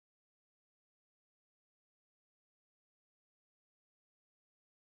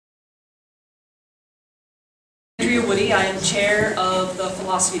Andrea Woody. I am chair of the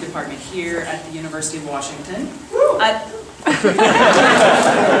philosophy department here at the University of Washington.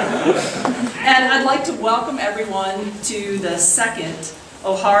 And I'd like to welcome everyone to the second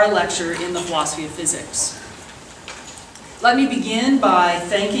O'Hara lecture in the philosophy of physics. Let me begin by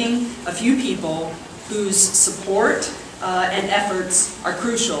thanking a few people whose support and efforts are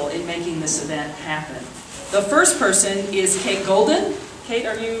crucial in making this event happen. The first person is Kate Golden. Kate,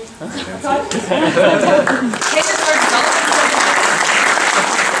 are you? Kate is our development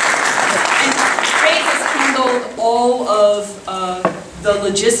and Kate has handled all of the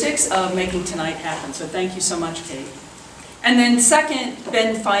logistics of making tonight happen. So thank you so much, Kate. And then second,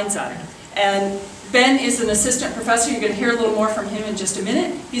 Ben Feinzeit. And Ben is an assistant professor. You're going to hear a little more from him in just a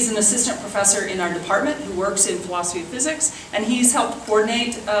minute. He's an assistant professor in our department who works in philosophy of physics, and he's helped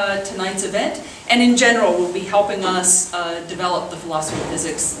coordinate tonight's event, and in general will be helping us develop the philosophy of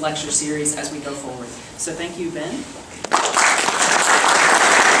physics lecture series as we go forward. So thank you, Ben.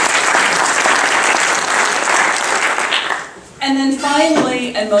 And then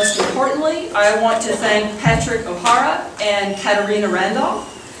finally, and most importantly, I want to thank Patrick O'Hara and Katarina Randolph,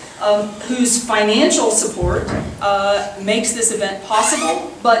 whose financial support makes this event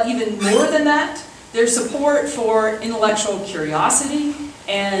possible, but even more than that, their support for intellectual curiosity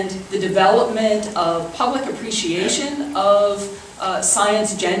and the development of public appreciation of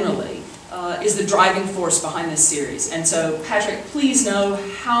science generally is the driving force behind this series. And so, Patrick, please know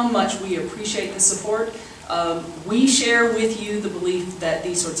how much we appreciate the support. We share with you the belief that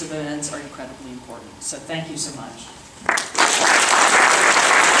these sorts of events are incredibly important. So thank you so much.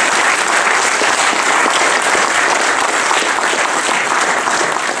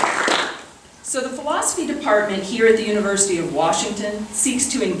 So the philosophy department here at the University of Washington seeks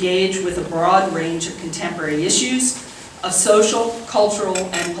to engage with a broad range of contemporary issues of social, cultural,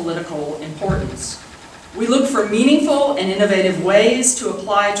 and political importance. We look for meaningful and innovative ways to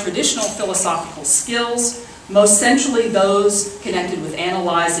apply traditional philosophical skills, most centrally those connected with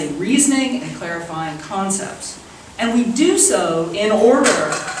analyzing reasoning and clarifying concepts. And we do so in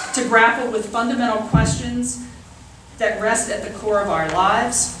order to grapple with fundamental questions that rest at the core of our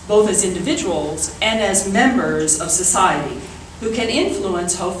lives, both as individuals and as members of society, who can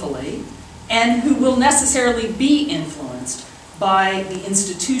influence, hopefully, and who will necessarily be influenced by the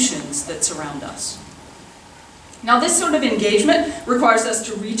institutions that surround us. Now, this sort of engagement requires us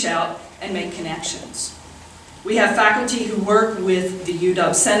to reach out and make connections. We have faculty who work with the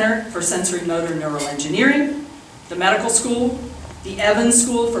UW Center for Sensory Motor Neural Engineering, the Medical School, the Evans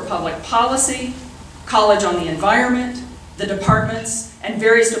School for Public Policy, College on the Environment, the departments, and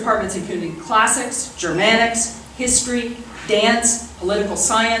various departments including classics, Germanics, history, dance, political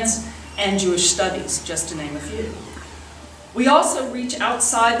science, and Jewish studies, just to name a few. We also reach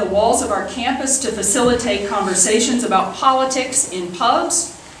outside the walls of our campus to facilitate conversations about politics in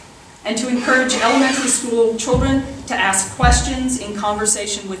pubs and to encourage elementary school children to ask questions in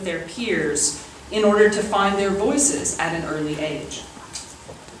conversation with their peers in order to find their voices at an early age.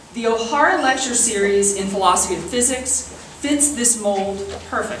 The O'Hara Lecture Series in Philosophy of Physics fits this mold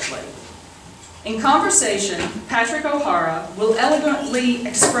perfectly. In conversation, Patrick O'Hara will elegantly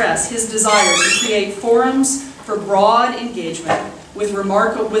express his desire to create forums for broad engagement with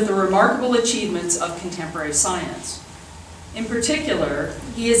the remarkable achievements of contemporary science. In particular,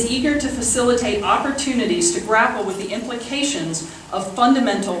 he is eager to facilitate opportunities to grapple with the implications of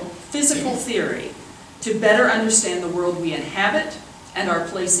fundamental physical theory to better understand the world we inhabit and our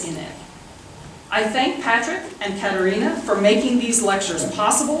place in it. I thank Patrick and Katarina for making these lectures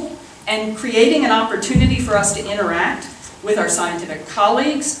possible and creating an opportunity for us to interact with our scientific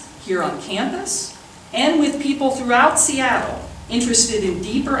colleagues here on campus and with people throughout Seattle interested in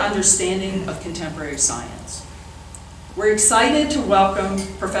deeper understanding of contemporary science. We're excited to welcome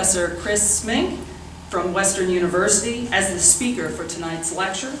Professor Chris Smeenk from Western University as the speaker for tonight's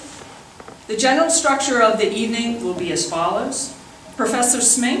lecture. The general structure of the evening will be as follows. Professor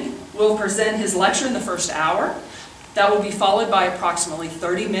Smeenk will present his lecture in the first hour. That will be followed by approximately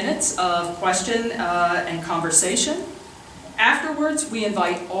 30 minutes of question and conversation. Afterwards, we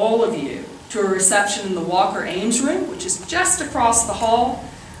invite all of you to a reception in the Walker Ames room, which is just across the hall,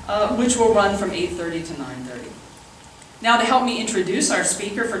 which will run from 8:30 to 9:30. Now, to help me introduce our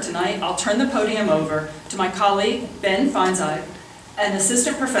speaker for tonight, I'll turn the podium over to my colleague, Ben Feinzeit, an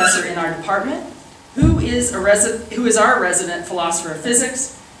assistant professor in our department, who is our resident philosopher of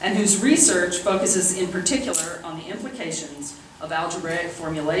physics, and whose research focuses in particular on the implications of algebraic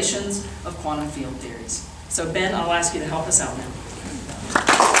formulations of quantum field theories. So Ben, I'll ask you to help us out now.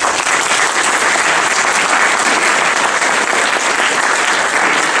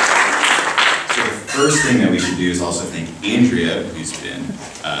 So the first thing that we should do is also thank Andrea, who's been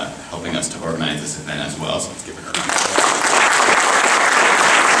helping us to organize this event as well, so let's give her a round of applause.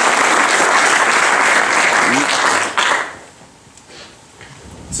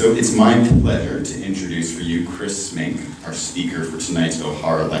 So it's my pleasure to introduce for you Chris Smeenk, our speaker for tonight's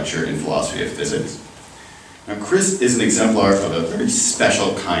O'Hara Lecture in Philosophy of Physics. Now, Chris is an exemplar of a very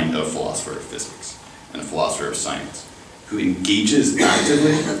special kind of philosopher of physics and a philosopher of science who engages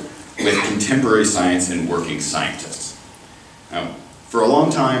actively with contemporary science and working scientists. Now, for a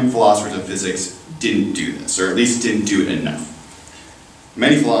long time, philosophers of physics didn't do this, or at least didn't do it enough.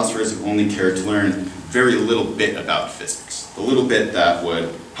 Many philosophers have only cared to learn very little bit about physics, the little bit that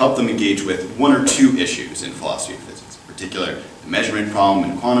would help them engage with one or two issues in philosophy of physics, in particular the measurement problem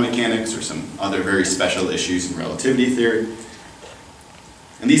in quantum mechanics or some other very special issues in relativity theory.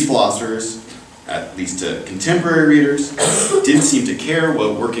 And these philosophers, at least to contemporary readers, didn't seem to care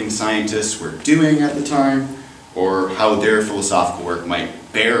what working scientists were doing at the time or how their philosophical work might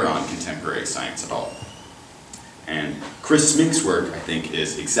bear on contemporary science at all. And Chris Smeenk's work, I think,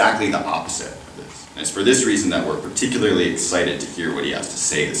 is exactly the opposite of this. And it's for this reason that we're particularly excited to hear what he has to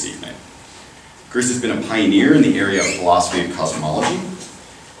say this evening. Chris has been a pioneer in the area of philosophy of cosmology.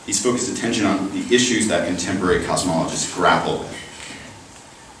 He's focused attention on the issues that contemporary cosmologists grapple with.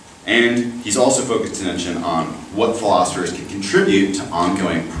 And he's also focused attention on what philosophers can contribute to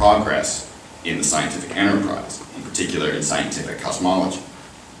ongoing progress in the scientific enterprise, in particular in scientific cosmology.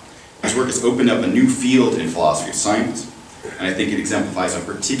 His work has opened up a new field in philosophy of science, and I think it exemplifies a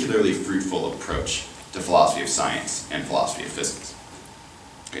particularly fruitful approach to philosophy of science and philosophy of physics.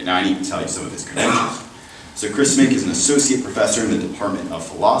 Okay, now I need to tell you some of his credentials. So Chris Smeenk is an associate professor in the Department of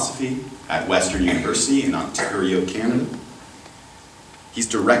Philosophy at Western University in Ontario, Canada. He's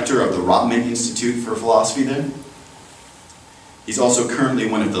director of the Rotman Institute for Philosophy there. He's also currently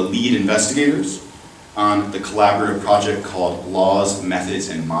one of the lead investigators on the collaborative project called Laws, Methods,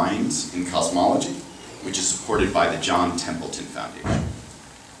 and Minds in Cosmology, which is supported by the John Templeton Foundation.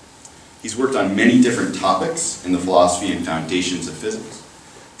 He's worked on many different topics in the philosophy and foundations of physics,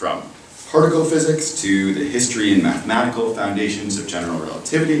 from particle physics to the history and mathematical foundations of general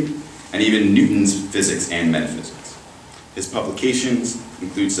relativity, and even Newton's physics and metaphysics. His publications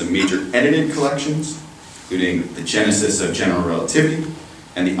include some major edited collections, including The Genesis of General Relativity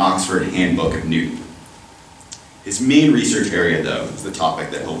and the Oxford Handbook of Newton. His main research area, though, is the topic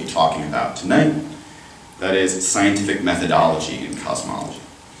that he'll be talking about tonight, that is scientific methodology in cosmology.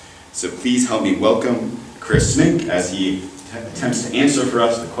 So please help me welcome Chris Smeenk as he attempts to answer for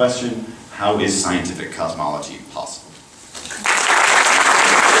us the question, how is scientific cosmology possible?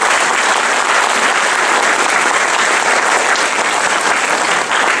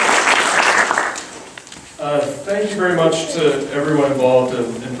 Thank you very much to everyone involved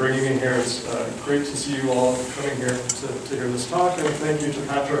in bringing me here. It's great to see you all coming here to hear this talk, and thank you to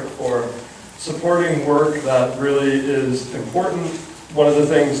Patrick for supporting work that really is important. One of the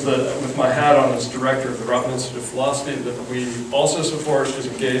things that, with my hat on as director of the Rotman Institute of Philosophy, that we also support is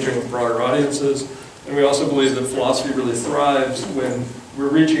engaging with broader audiences, and we also believe that philosophy really thrives when we're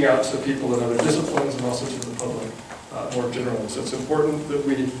reaching out to people in other disciplines and also to the public more generally. So it's important that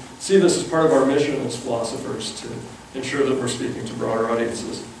we see this as part of our mission as philosophers to ensure that we're speaking to broader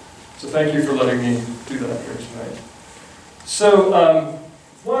audiences. So thank you for letting me do that here tonight. So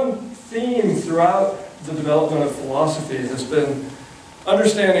one theme throughout the development of philosophy has been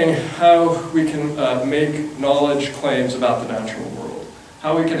understanding how we can make knowledge claims about the natural world,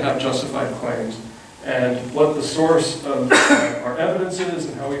 how we can have justified claims, and what the source of our evidence is,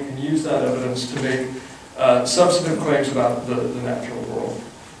 and how we can use that evidence to make substantive claims about the natural world.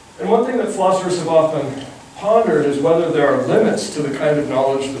 And one thing that philosophers have often pondered is whether there are limits to the kind of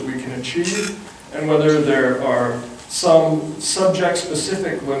knowledge that we can achieve, and whether there are some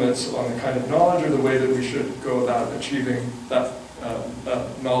subject-specific limits on the kind of knowledge or the way that we should go about achieving that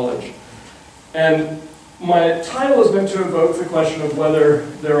knowledge. And my title has been to evoke the question of whether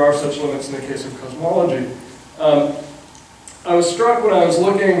there are such limits in the case of cosmology. I was struck when I was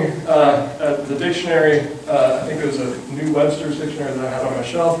looking at the dictionary, I think it was a New Webster's dictionary that I had on my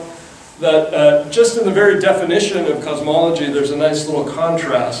shelf, that just in the very definition of cosmology, there's a nice little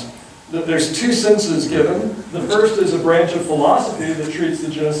contrast. That there's two senses given. The first is a branch of philosophy that treats the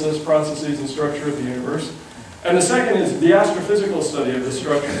genesis, processes, and structure of the universe. And the second is the astrophysical study of the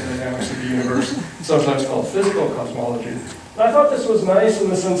structure and dynamics of the universe, sometimes called physical cosmology. And I thought this was nice in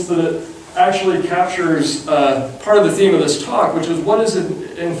the sense that it actually captures part of the theme of this talk, which is what is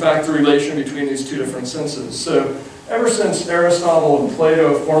in fact the relation between these two different senses. So ever since Aristotle and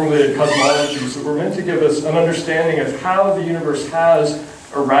Plato formulated cosmologies that were meant to give us an understanding of how the universe has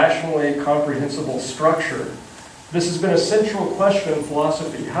a rationally comprehensible structure. This has been a central question in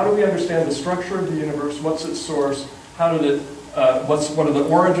philosophy. How do we understand the structure of the universe? What's its source? How did it, what are the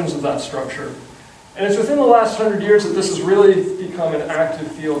origins of that structure? And it's within the last 100 years that this has really become an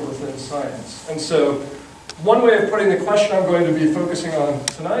active field within science. And so one way of putting the question I'm going to be focusing on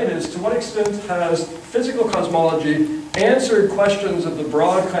tonight is, to what extent has physical cosmology answered questions of the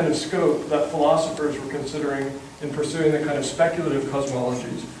broad kind of scope that philosophers were considering in pursuing the kind of speculative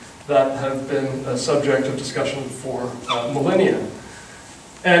cosmologies that have been a subject of discussion for millennia?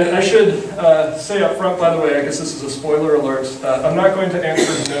 And I should say up front, by the way, I guess this is a spoiler alert, I'm not going to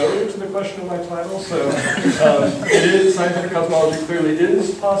answer no to the question of my title, so scientific cosmology clearly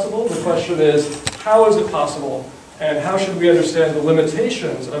is possible. The question is, how is it possible, and how should we understand the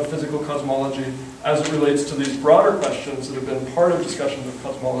limitations of physical cosmology as it relates to these broader questions that have been part of discussions of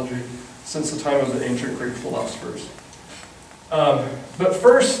cosmology since the time of the ancient Greek philosophers. But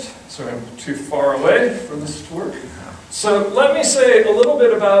first, sorry, I'm too far away for this to work. So let me say a little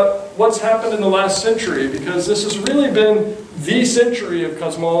bit about what's happened in the last century, because this has really been the century of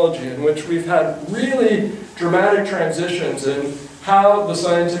cosmology in which we've had really dramatic transitions in how the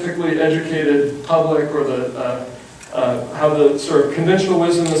scientifically educated public, or how the sort of conventional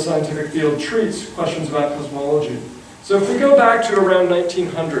wisdom in the scientific field treats questions about cosmology. So if we go back to around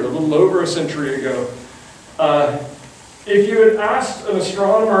 1900, a little over a century ago, if you had asked an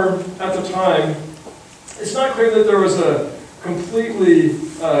astronomer at the time, it's not clear that there was a completely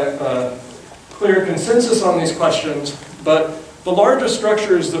clear consensus on these questions, but the largest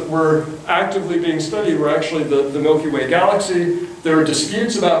structures that were actively being studied were actually the Milky Way galaxy. There were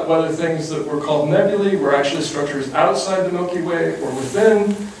disputes about whether things that were called nebulae were actually structures outside the Milky Way or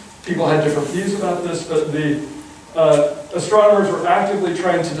within. People had different views about this, but the astronomers were actively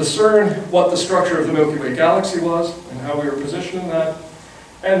trying to discern what the structure of the Milky Way galaxy was and how we were positioned in that.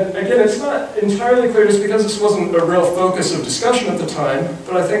 And again, it's not entirely clear just because this wasn't a real focus of discussion at the time,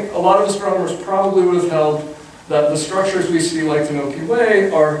 but I think a lot of astronomers probably would have held that the structures we see, like the Milky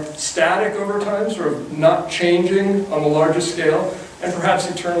Way, are static over time, sort of not changing on the largest scale, and perhaps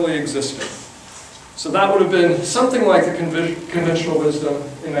eternally existing. So that would have been something like the conventional wisdom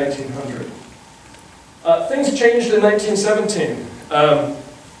in 1900. Things changed in 1917.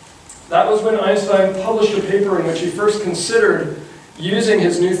 That was when Einstein published a paper in which he first considered using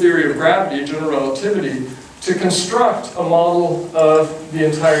his new theory of gravity, general relativity, to construct a model of the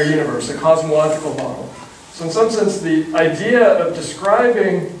entire universe, a cosmological model. So in some sense, the idea of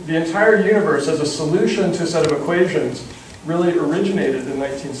describing the entire universe as a solution to a set of equations really originated in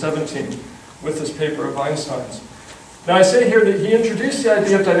 1917 with this paper of Einstein's. Now I say here that he introduced the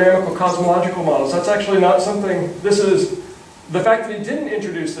idea of dynamical cosmological models. That's actually not something, the fact that he didn't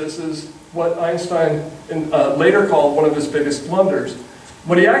introduce this is what Einstein later called one of his biggest blunders.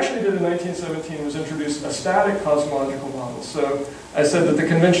 What he actually did in 1917 was introduce a static cosmological model. So I said that the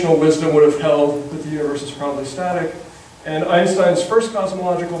conventional wisdom would have held that the universe is probably static. And Einstein's first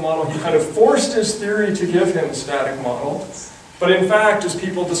cosmological model, he kind of forced his theory to give him a static model. But in fact, as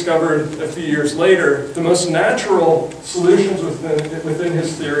people discovered a few years later, the most natural solutions within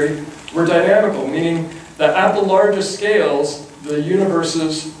his theory were dynamical, meaning that at the largest scales, the universe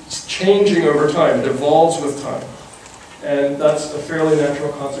is changing over time. It evolves with time. And that's a fairly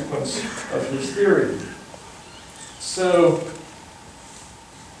natural consequence of his theory. So,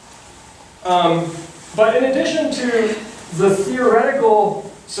 but in addition to the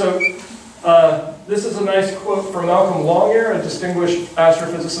theoretical, this is a nice quote from Malcolm Longear, a distinguished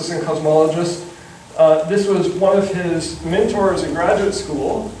astrophysicist and cosmologist. This was one of his mentors in graduate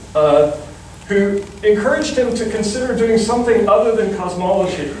school, who encouraged him to consider doing something other than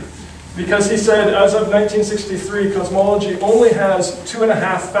cosmology. Because he said, as of 1963, cosmology only has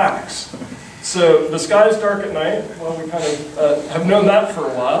 2.5 facts. So the sky is dark at night. Well, we kind of have known that for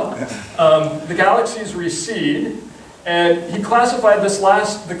a while. The galaxies recede. And he classified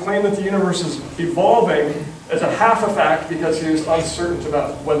the claim that the universe is evolving as a half a fact because he was uncertain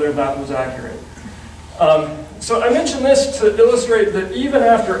about whether that was accurate. So I mention this to illustrate that even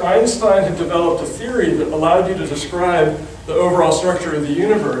after Einstein had developed a theory that allowed you to describe the overall structure of the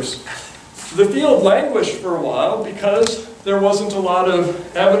universe, the field languished for a while because there wasn't a lot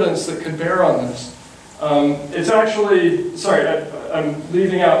of evidence that could bear on this. It's actually, sorry, I'm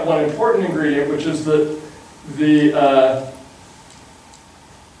leaving out one important ingredient, which is that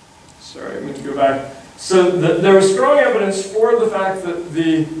sorry, I'm going to go back. So there was strong evidence for the fact that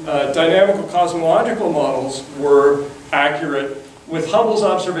the dynamical cosmological models were accurate with Hubble's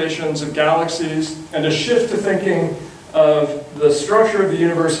observations of galaxies and a shift to thinking of the structure of the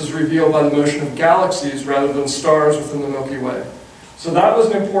universe as revealed by the motion of galaxies rather than stars within the Milky Way. So that was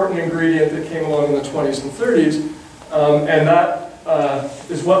an important ingredient that came along in the 20s and 30s, and that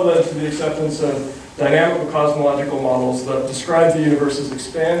is what led to the acceptance of dynamical cosmological models that describe the universe as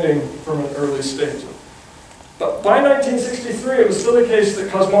expanding from an early state. But by 1963, it was still the case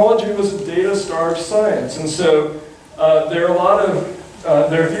that cosmology was a data-starved science, and so there are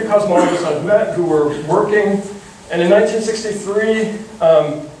a few cosmologists I've met who were working, and in 1963,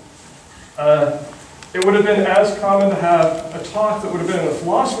 it would have been as common to have a talk that would have been in the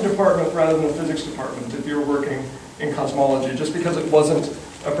philosophy department rather than the physics department if you were working in cosmology, just because it wasn't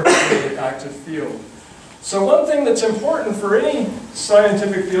a particularly active field. So one thing that's important for any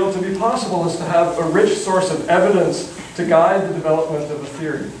scientific field to be possible is to have a rich source of evidence to guide the development of a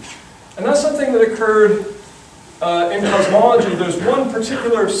theory. And that's something that occurred in cosmology. There's one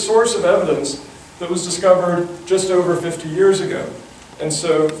particular source of evidence that was discovered just over 50 years ago. And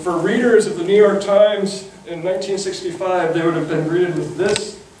so for readers of the New York Times in 1965, they would have been greeted with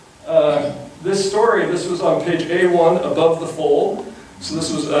this story. This was on page A1 above the fold. So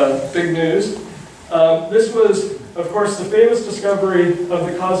this was big news. This was, of course, the famous discovery of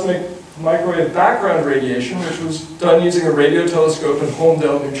the cosmic microwave background radiation, which was done using a radio telescope in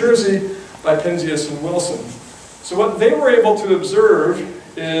Holmdel, New Jersey, by Penzias and Wilson. So what they were able to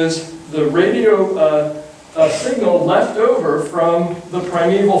observe is the radio signal left over from the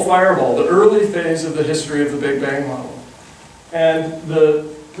primeval fireball, the early phase of the history of the Big Bang model. And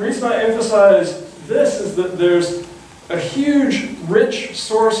the reason I emphasize this is that there's a huge, rich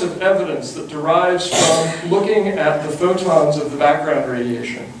source of evidence that derives from looking at the photons of the background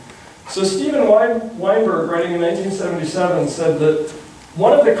radiation. So Stephen Weinberg, writing in 1977, said that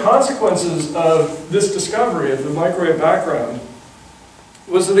one of the consequences of this discovery of the microwave background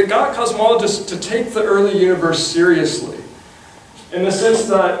was that it got cosmologists to take the early universe seriously, in the sense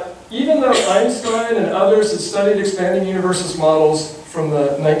that even though Einstein and others had studied expanding universes models from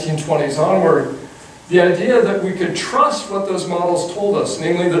the 1920s onward, the idea that we could trust what those models told us,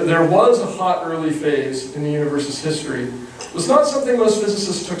 namely that there was a hot early phase in the universe's history, was not something most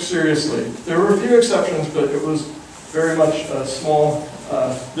physicists took seriously. There were a few exceptions, but it was very much small.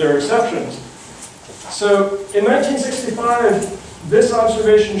 There are exceptions. So in 1965, this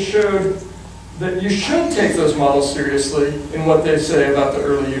observation showed that you should take those models seriously in what they say about the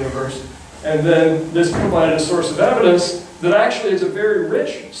early universe. And then this provided a source of evidence that actually is a very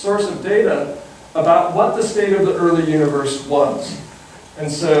rich source of data about what the state of the early universe was.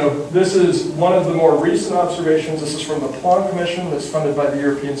 And so this is one of the more recent observations. This is from the Planck Commission that's funded by the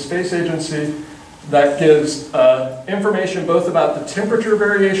European Space Agency, that gives information both about the temperature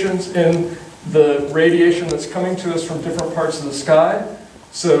variations in the radiation that's coming to us from different parts of the sky.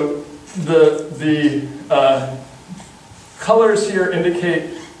 So the colors here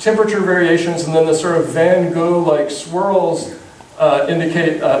indicate temperature variations, and then the sort of Van Gogh-like swirls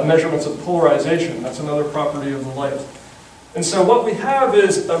indicate measurements of polarization. That's another property of the light. And so what we have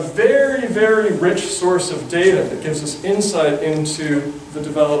is a very, very rich source of data that gives us insight into the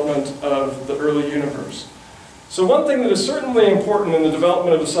development of the early universe. So one thing that is certainly important in the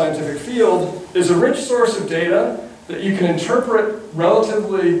development of a scientific field is a rich source of data that you can interpret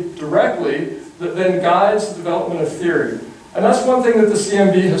relatively directly that then guides the development of theory. And that's one thing that the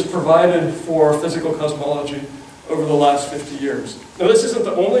CMB has provided for physical cosmology over the last 50 years. Now this isn't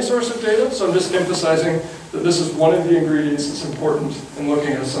the only source of data, so I'm just emphasizing that this is one of the ingredients that's important in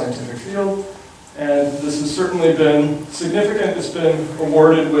looking at a scientific field. And this has certainly been significant. It's been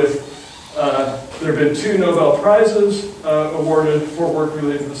awarded with, there have been 2 Nobel Prizes awarded for work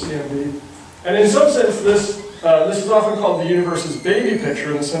related to the CMB. And in some sense, this is often called the universe's baby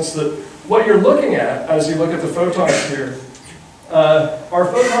picture, in the sense that what you're looking at as you look at the photons here are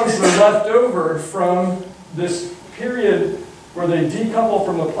photons that are left over from this period where they decouple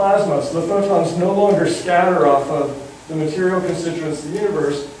from the plasma, so the photons no longer scatter off of the material constituents of the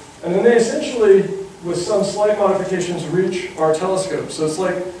universe, and then they essentially, with some slight modifications, reach our telescope. So it's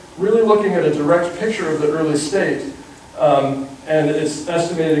like really looking at a direct picture of the early state, and it's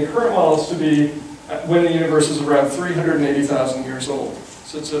estimated in current models to be when the universe is around 380,000 years old.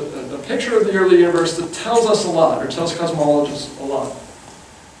 So it's a picture of the early universe that tells us a lot, or tells cosmologists a lot.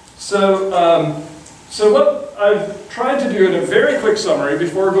 So what I've tried to do in a very quick summary,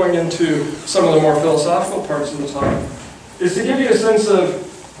 before going into some of the more philosophical parts of the talk, is to give you a sense of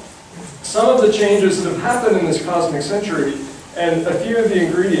some of the changes that have happened in this cosmic century, and a few of the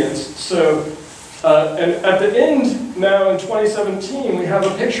ingredients. So, and at the end, now in 2017, we have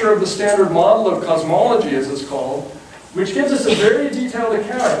a picture of the standard model of cosmology, as it's called, which gives us a very detailed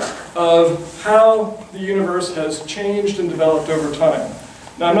account of how the universe has changed and developed over time.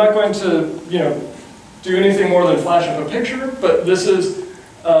 Now, I'm not going to, do anything more than flash up a picture, but this is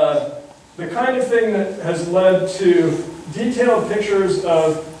the kind of thing that has led to detailed pictures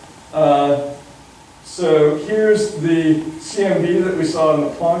of, so here's the CMB that we saw in the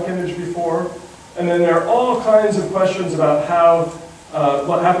Planck image before, and then there are all kinds of questions about how,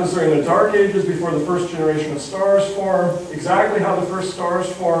 what happens during the dark ages before the first generation of stars form, exactly how the first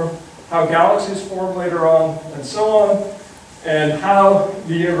stars form, how galaxies form later on, and so on, and how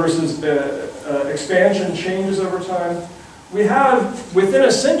the universe's expansion changes over time. We have, within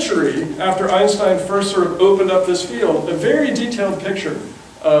a century after Einstein first sort of opened up this field, a very detailed picture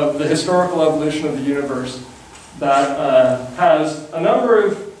of the historical evolution of the universe that has a number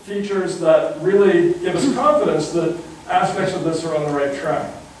of features that really give us confidence that aspects of this are on the right track.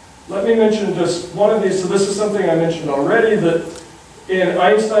 Let me mention just one of these. So this is something I mentioned already, that in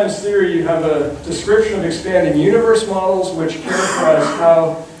Einstein's theory you have a description of expanding universe models which characterize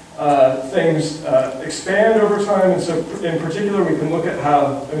how things expand over time, and so in particular we can look at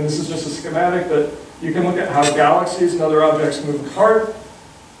how, I mean this is just a schematic, but you can look at how galaxies and other objects move apart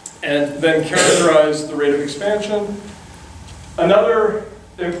and then characterize the rate of expansion. Another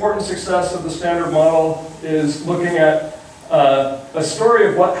important success of the Standard Model is looking at a story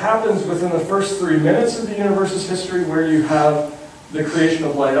of what happens within the first 3 minutes of the universe's history, where you have the creation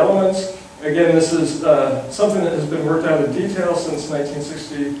of light elements. Again, this is something that has been worked out in detail since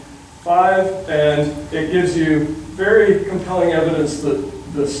 1965, and it gives you very compelling evidence that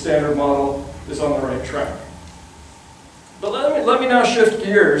the Standard Model is on the right track. But let me now shift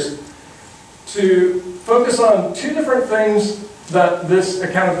gears to focus on two different things that this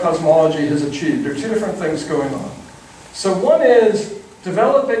account of cosmology has achieved. There are two different things going on. So one is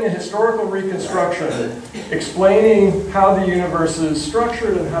developing a historical reconstruction, explaining how the universe is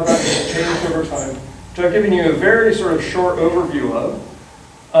structured and how that has changed over time, which I've given you a very sort of short overview of.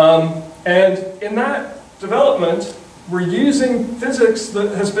 And in that development, we're using physics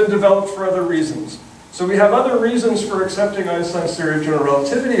that has been developed for other reasons. So we have other reasons for accepting Einstein's theory of general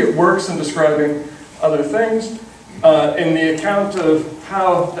relativity. It works in describing other things. In the account of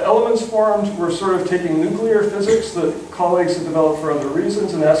how the elements formed, we're sort of taking nuclear physics that colleagues have developed for other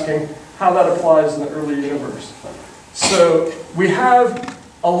reasons and asking how that applies in the early universe. So we have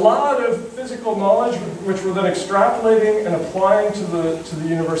a lot of physical knowledge which we're then extrapolating and applying to the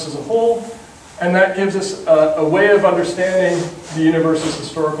universe as a whole, and that gives us a way of understanding the universe's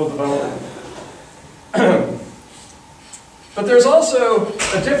historical development. But there's also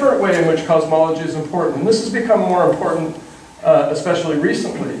a different way in which cosmology is important, and this has become more important, especially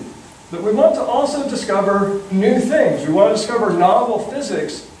recently, that we want to also discover new things. We want to discover novel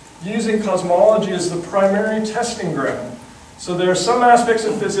physics using cosmology as the primary testing ground. So there are some aspects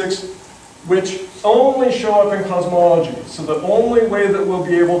of physics which only show up in cosmology. So the only way that we'll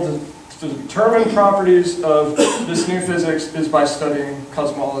be able to determine properties of this new physics is by studying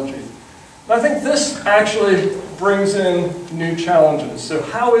cosmology. I think this actually brings in new challenges. So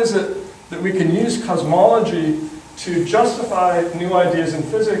how is it that we can use cosmology to justify new ideas in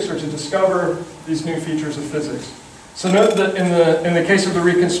physics or to discover these new features of physics? So note that in the case of the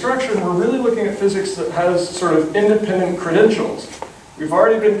reconstruction, we're really looking at physics that has sort of independent credentials. We've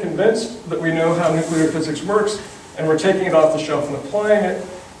already been convinced that we know how nuclear physics works, and we're taking it off the shelf and applying it.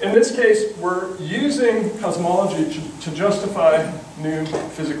 In this case, we're using cosmology to justify new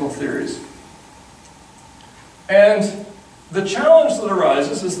physical theories. And the challenge that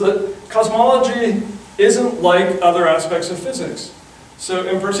arises is that cosmology isn't like other aspects of physics. So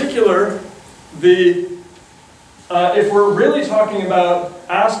in particular, if we're really talking about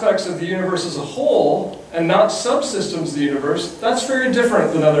aspects of the universe as a whole and not subsystems of the universe, that's very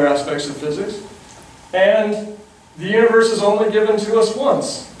different than other aspects of physics. And the universe is only given to us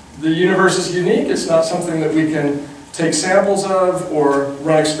once. The universe is unique. It's not something that we can take samples of or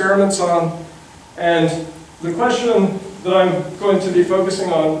run experiments on. And the question that I'm going to be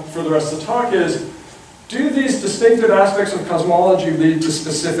focusing on for the rest of the talk is, do these distinctive aspects of cosmology lead to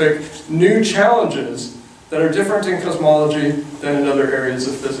specific new challenges that are different in cosmology than in other areas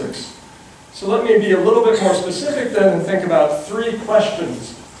of physics? So let me be a little bit more specific then and think about three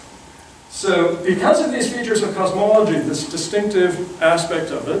questions. So because of these features of cosmology, this distinctive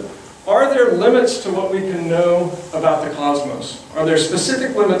aspect of it, are there limits to what we can know about the cosmos? Are there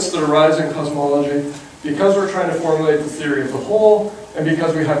specific limits that arise in cosmology because we're trying to formulate the theory of the whole and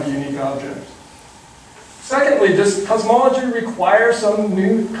because we have a unique object? Secondly, does cosmology require some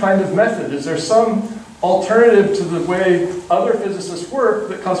new kind of method? Is there some alternative to the way other physicists work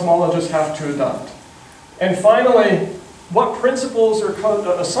that cosmologists have to adopt? And finally, what principles or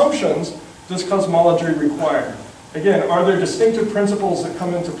assumptions does cosmology require? Again, are there distinctive principles that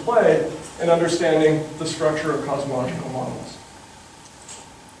come into play in understanding the structure of cosmological models?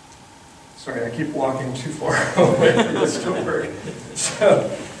 Sorry, I keep walking too far away from this to work. So,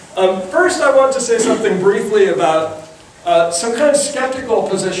 first I want to say something briefly about some kind of skeptical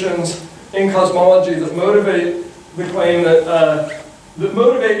positions in cosmology that motivate the claim that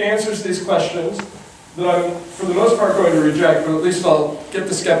motivate answers to these questions that I'm, for the most part, going to reject, but at least I'll get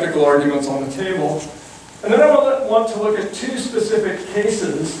the skeptical arguments on the table. And then I want to look at two specific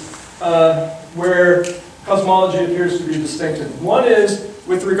cases where cosmology appears to be distinctive. One is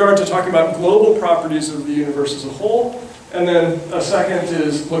with regard to talking about global properties of the universe as a whole, and then a second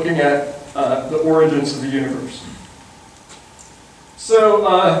is looking at the origins of the universe.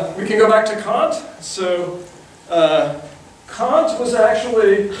 So we can go back to Kant. So Kant was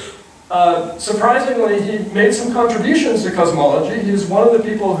actually, surprisingly, he made some contributions to cosmology. He was one of the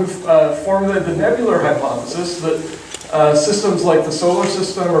people who formulated the nebular hypothesis that systems like the solar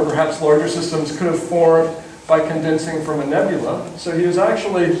system or perhaps larger systems could have formed by condensing from a nebula. So he was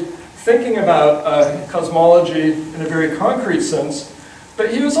actually thinking about cosmology in a very concrete sense.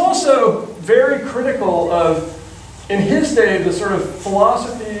 But he was also very critical of, in his day, the sort of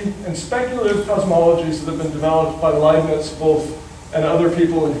philosophy and speculative cosmologies that have been developed by Leibniz, both and other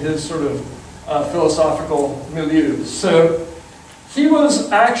people in his sort of philosophical milieu. So he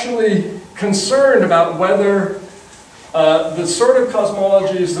was actually concerned about whether the sort of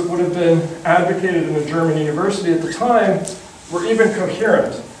cosmologies that would have been advocated in a German university at the time were even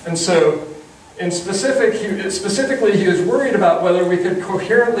coherent. And so specifically he was worried about whether we could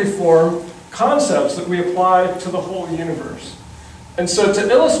coherently form concepts that we apply to the whole universe. And so to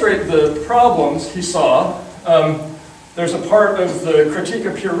illustrate the problems he saw, there's a part of the Critique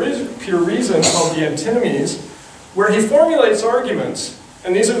of Pure Reason called the Antinomies, where he formulates arguments,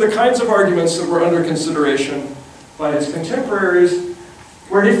 and these are the kinds of arguments that were under consideration by his contemporaries,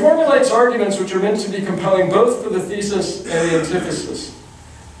 where he formulates arguments which are meant to be compelling both for the thesis and the antithesis.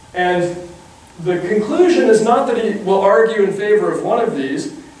 And the conclusion is not that he will argue in favor of one of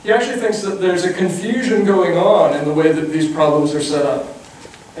these. He actually thinks that there's a confusion going on in the way that these problems are set up.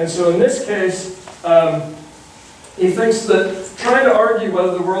 And so in this case, he thinks that trying to argue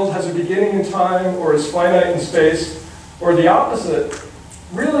whether the world has a beginning in time or is finite in space, or the opposite,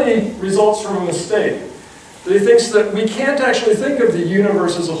 really results from a mistake. He thinks that we can't actually think of the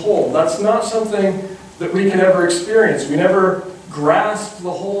universe as a whole. That's not something that we can ever experience. We never grasp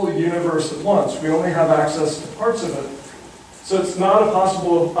the whole universe at once. We only have access to parts of it. So it's not a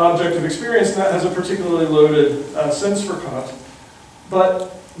possible object of experience, and that has a particularly loaded sense for Kant.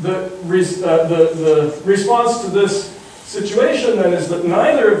 But the response to this situation then is that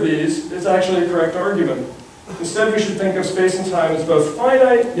neither of these is actually a correct argument. Instead, we should think of space and time as both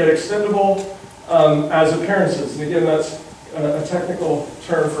finite yet extendable as appearances. And again, that's a technical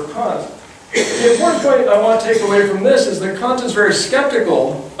term for Kant. The important point I want to take away from this is that Kant is very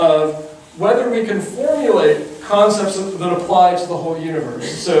skeptical of whether we can formulate concepts that apply to the whole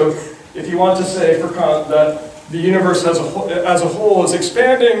universe. So if you want to say for Kant that the universe as a whole is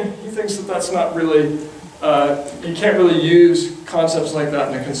expanding, he thinks that that's not really, you can't really use concepts like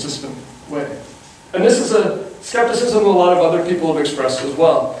that in a consistent way. And this is a skepticism a lot of other people have expressed as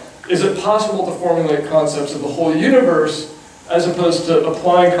well. Is it possible to formulate concepts of the whole universe as opposed to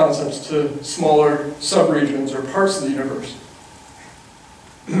applying concepts to smaller subregions or parts of the universe?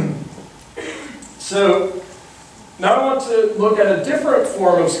 So now I want to look at a different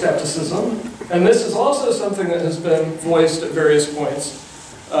form of skepticism, and this is also something that has been voiced at various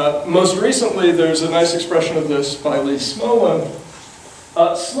points. Most recently, there's a nice expression of this by Lee Smolin.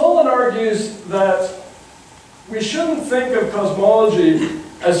 Smolin argues that we shouldn't think of cosmology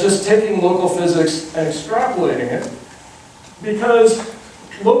as just taking local physics and extrapolating it, because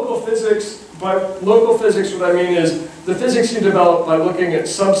local physics, by local physics what I mean is the physics you develop by looking at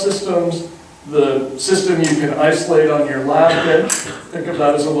subsystems, the system you can isolate on your lab bench, think of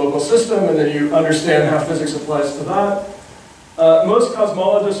that as a local system, and then you understand how physics applies to that. Most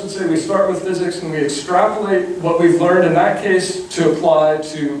cosmologists would say we start with physics and we extrapolate what we've learned in that case to apply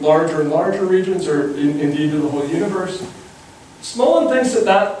to larger and larger regions, or indeed to the whole universe. Smolin thinks that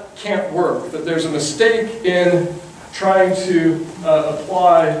that can't work, that there's a mistake in trying to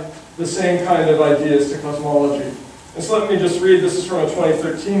apply the same kind of ideas to cosmology. And so let me just read, this is from a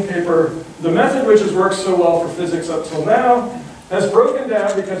 2013 paper. The method which has worked so well for physics up till now has broken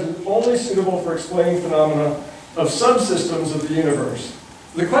down because it's only suitable for explaining phenomena of subsystems of the universe.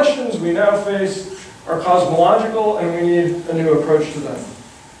 The questions we now face are cosmological, and we need a new approach to them.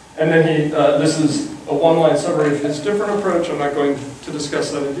 And then this is a one-line summary of his different approach. I'm not going to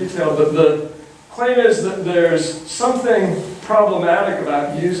discuss that in detail, but the claim is that there's something problematic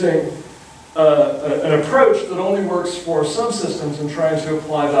about using an approach that only works for subsystems and trying to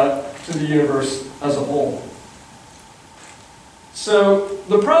apply that to the universe as a whole. So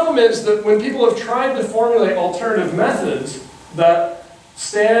the problem is that when people have tried to formulate alternative methods that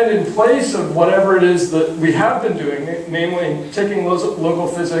stand in place of whatever it is that we have been doing, namely taking local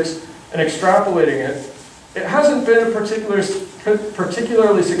physics and extrapolating it, it hasn't been a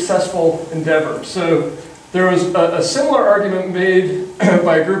particularly successful endeavor. So there was a similar argument made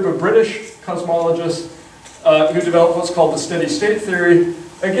by a group of British cosmologists who developed what's called the steady state theory.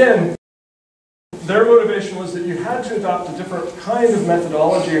 Again, their motivation was that you had to adopt a different kind of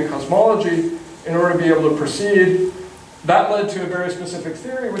methodology in cosmology in order to be able to proceed. That led to a very specific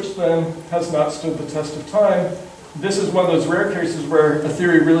theory, which then has not stood the test of time. This is one of those rare cases where a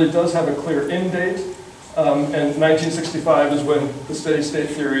theory really does have a clear end date. And 1965 is when the steady state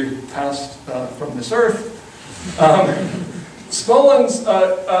theory passed from this earth. Smolin's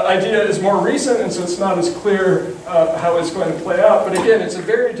idea is more recent, and so it's not as clear how it's going to play out. But again, it's a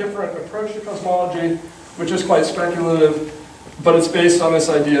very different approach to cosmology, which is quite speculative, but it's based on this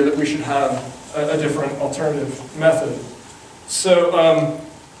idea that we should have a different alternative method. So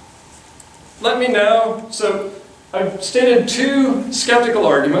I've stated two skeptical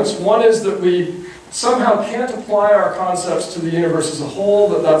arguments. One is that we somehow can't apply our concepts to the universe as a whole,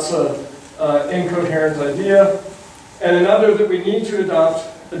 that's an incoherent idea. And another, that we need to adopt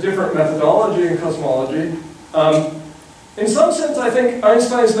a different methodology in cosmology. In some sense, I think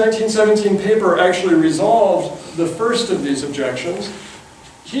Einstein's 1917 paper actually resolved the first of these objections.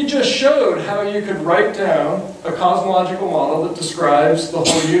 He just showed how you could write down a cosmological model that describes the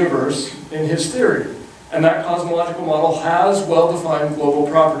whole universe in his theory. And that cosmological model has well-defined global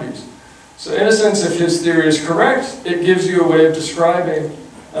properties. So in a sense, if his theory is correct, it gives you a way of describing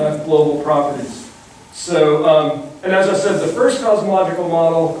global properties. So, and as I said, the first cosmological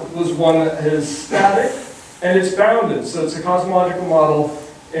model was one that is static and it's bounded. So it's a cosmological model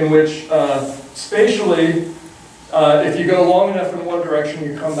in which spatially, if you go long enough in one direction,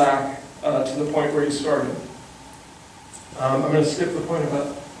 you come back to the point where you started. I'm going to skip the point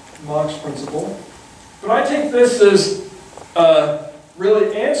about Mach's principle. But I take this as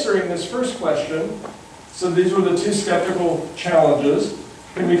really answering this first question. So these were the two skeptical challenges.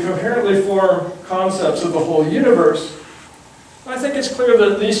 Can we coherently form concepts of the whole universe? I think it's clear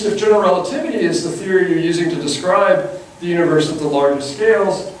that at least if general relativity is the theory you're using to describe the universe at the largest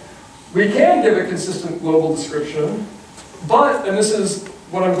scales, we can give a consistent global description, but, and this is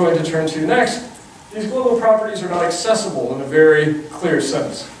what I'm going to turn to next, these global properties are not accessible in a very clear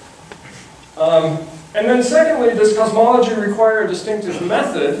sense. And then secondly, does cosmology require a distinctive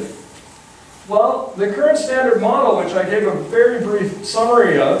method? Well, the current standard model, which I gave a very brief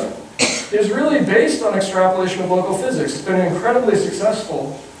summary of, is really based on extrapolation of local physics. It's been incredibly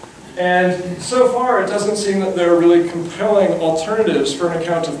successful. And so far, it doesn't seem that there are really compelling alternatives for an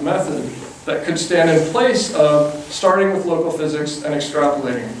account of method that could stand in place of starting with local physics and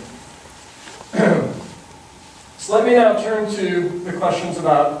extrapolating. So let me now turn to the questions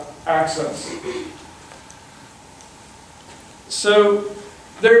about access. So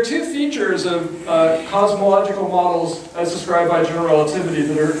there are two features of cosmological models as described by general relativity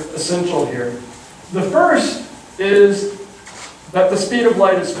that are essential here. The first is that the speed of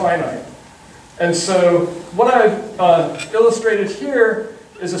light is finite. And so what I've illustrated here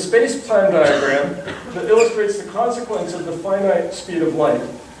is a space-time diagram that illustrates the consequence of the finite speed of light.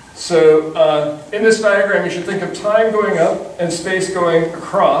 So in this diagram, you should think of time going up and space going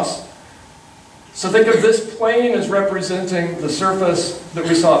across. So think of this plane as representing the surface that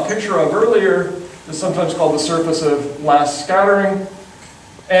we saw a picture of earlier. It's sometimes called the surface of last scattering.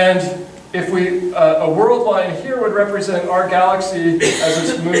 And if we, a world line here would represent our galaxy as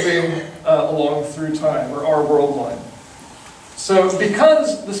it's moving along through time, or our world line. So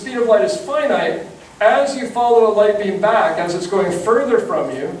because the speed of light is finite, as you follow a light beam back, as it's going further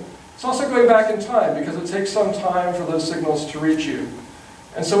from you, it's also going back in time because it takes some time for those signals to reach you.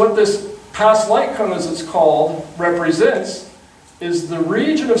 And so what this past light cone, as it's called, represents is the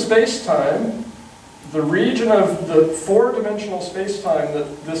region of space-time, the region of the four-dimensional space-time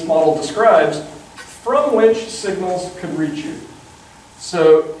that this model describes, from which signals could reach you.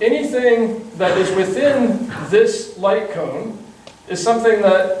 So anything that is within this light cone is something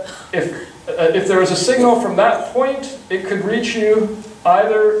that if there was a signal from that point, it could reach you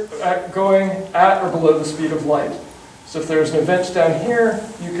either going at or below the speed of light. So if there's an event down here,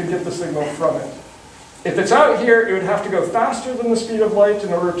 you could get the signal from it. If it's out here, it would have to go faster than the speed of light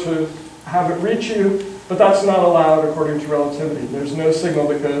in order to have it reach you, but that's not allowed according to relativity. There's no signal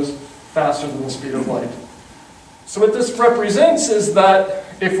that goes faster than the speed of light. So what this represents is that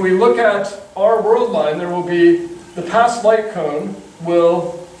if we look at our world line, there will be the passed light cone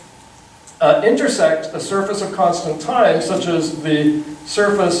will intersect a surface of constant time, such as the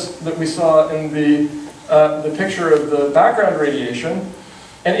surface that we saw in the picture of the background radiation.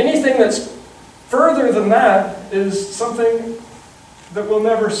 And anything that's further than that is something that we'll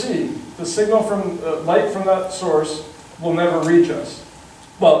never see. The signal from light from that source will never reach us.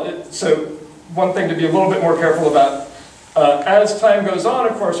 Well, so one thing to be a little bit more careful about, as time goes on,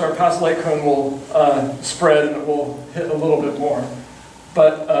 of course, our passed light cone will spread and it will hit a little bit more.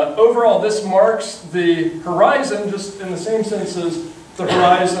 But overall, this marks the horizon, just in the same sense as the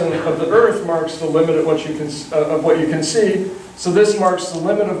horizon of the Earth marks the limit of what you can see. So this marks the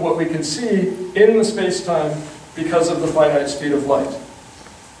limit of what we can see in the space-time because of the finite speed of light.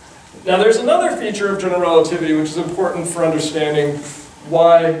 Now, there's another feature of general relativity which is important for understanding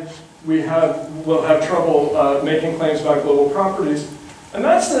why we will have trouble making claims about global properties, and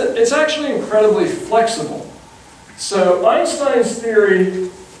that's that it's actually incredibly flexible. So Einstein's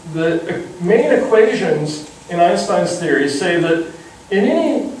theory, the main equations in Einstein's theory say that in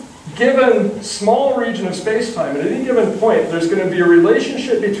any given small region of space-time, at any given point, there's going to be a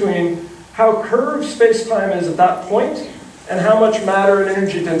relationship between how curved space-time is at that point and how much matter and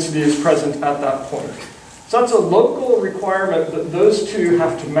energy density is present at that point. So that's a local requirement that those two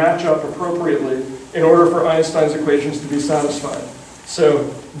have to match up appropriately in order for Einstein's equations to be satisfied. So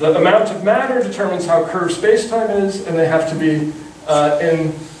the amount of matter determines how curved space-time is, and they have to be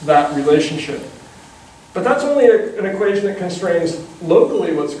in that relationship. But that's only an equation that constrains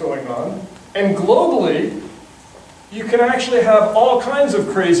locally what's going on. And globally, you can actually have all kinds of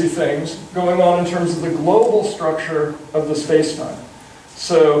crazy things going on in terms of the global structure of the space-time.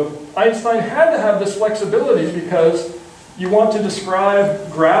 So Einstein had to have this flexibility because you want to describe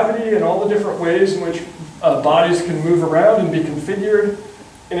gravity and all the different ways in which bodies can move around and be configured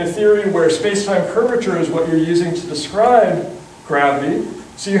in a theory where space-time curvature is what you're using to describe gravity.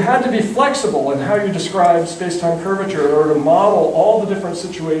 So you had to be flexible in how you describe space-time curvature in order to model all the different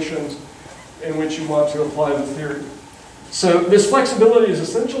situations in which you want to apply the theory. So this flexibility is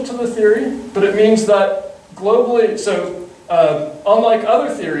essential to the theory, but it means that globally, so unlike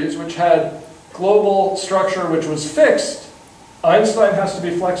other theories which had global structure which was fixed, Einstein has to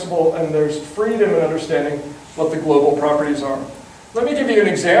be flexible and there's freedom in understanding what the global properties are. Let me give you an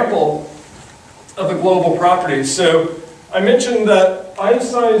example of a global property. So I mentioned that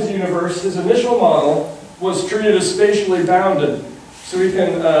Einstein's universe, his initial model, was treated as spatially bounded. So we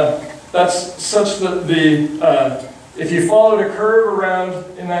can, that's such that if you followed a curve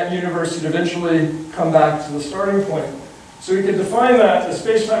around in that universe, you'd eventually come back to the starting point. So we can define that as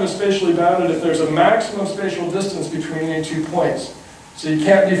space-time is spatially bounded if there's a maximum spatial distance between any 2 points. So you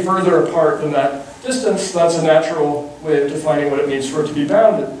can't be further apart than that distance. That's a natural way of defining what it means for it to be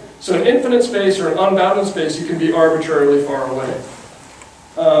bounded. So in infinite space or an unbounded space, you can be arbitrarily far away.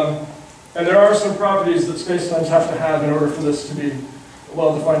 And there are some properties that spacetimes have to have in order for this to be a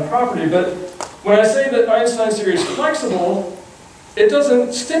well-defined property. But when I say that Einstein's theory is flexible, it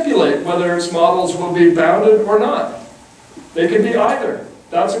doesn't stipulate whether its models will be bounded or not. They can be either.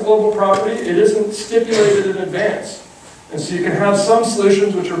 That's a global property. It isn't stipulated in advance. And so you can have some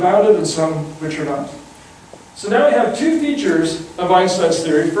solutions which are bounded and some which are not. So now we have two features of Einstein's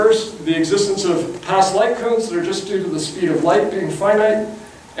theory. First, the existence of passed light cones that are just due to the speed of light being finite,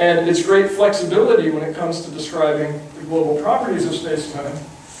 and its great flexibility when it comes to describing the global properties of space-time.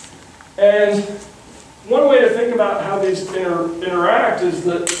 And one way to think about how these interact is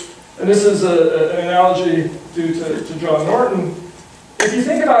that, and this is an analogy due to John Norton, if you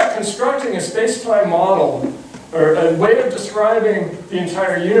think about constructing a space-time model, or a way of describing the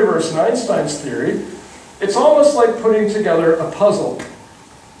entire universe in Einstein's theory, it's almost like putting together a puzzle.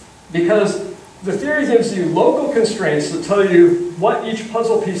 Because the theory gives you local constraints that tell you what each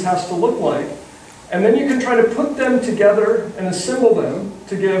puzzle piece has to look like, and then you can try to put them together and assemble them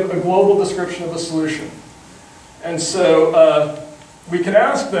to give a global description of the solution. And so we can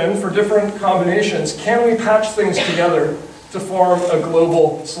ask then, for different combinations, can we patch things together to form a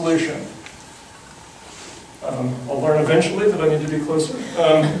global solution? I'll learn eventually that I need to be closer.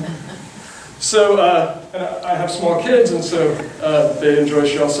 And I have small kids, and so they enjoy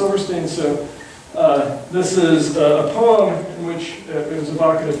Shel Silverstein. So this is a poem in which it was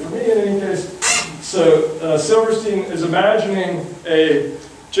evocative for me in any case. So Silverstein is imagining a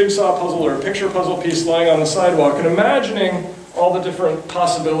jigsaw puzzle or a picture puzzle piece lying on the sidewalk and imagining all the different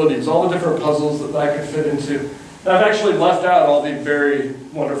possibilities, all the different puzzles that could fit into. Now, I've actually left out all the very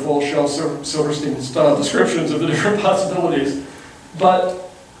wonderful Shel Silverstein style descriptions of the different possibilities.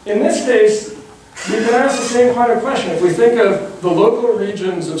 But in this case, we can ask the same kind of question. If we think of the local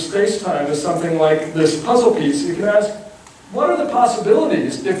regions of space-time as something like this puzzle piece, you can ask, what are the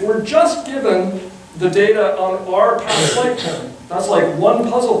possibilities if we're just given the data on our past light cone? That's like one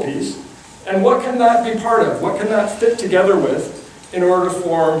puzzle piece. And what can that be part of? What can that fit together with in order to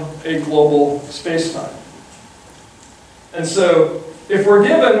form a global space-time? And so, if we're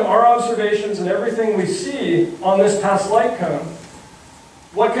given our observations and everything we see on this past light cone,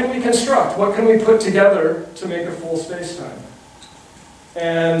 what can we construct? What can we put together to make a full space-time?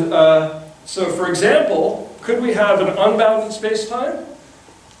 And so, for example, could we have an unbounded space-time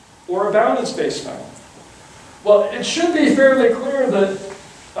or a bounded space-time? Well, it should be fairly clear that,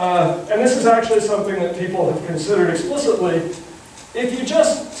 and this is actually something that people have considered explicitly, if you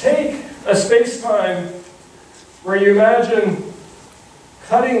just take a space-time where you imagine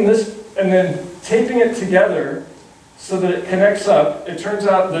cutting this and then taping it together so that it connects up, it turns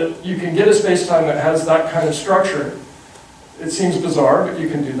out that you can get a space-time that has that kind of structure. It seems bizarre, but you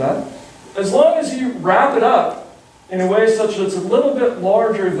can do that. As long as you wrap it up in a way such that it's a little bit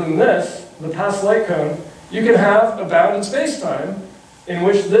larger than this, the past light cone, you can have a bounded space-time in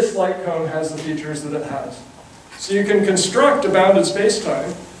which this light cone has the features that it has. So you can construct a bounded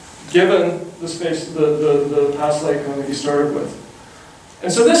space-time given the past light cone that you started with.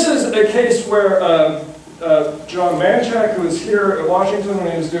 And so this is a case where John Manchak, who was here at Washington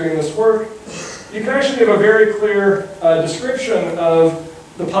when he was doing this work, you can actually give a very clear description of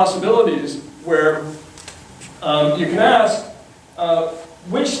the possibilities where you can ask,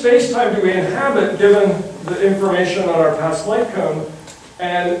 which space-time do we inhabit given the information on our past light cone?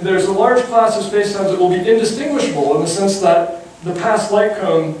 And there's a large class of spacetimes that will be indistinguishable in the sense that the past light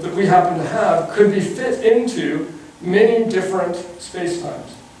cone that we happen to have could be fit into many different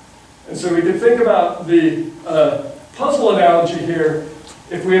spacetimes. And so we could think about the puzzle analogy here.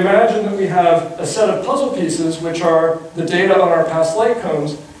 If we imagine that we have a set of puzzle pieces, which are the data on our past light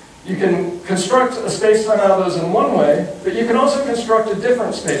cones, you can construct a spacetime out of those in one way, but you can also construct a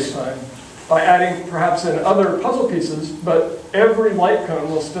different spacetime by adding perhaps in other puzzle pieces, but every light cone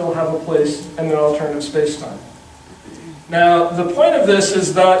will still have a place in an alternative spacetime. Now, the point of this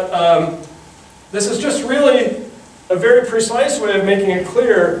is that this is just really a very precise way of making it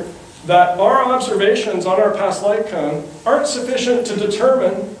clear that our observations on our past light cone aren't sufficient to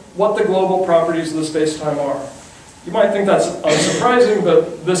determine what the global properties of the spacetime are. You might think that's unsurprising,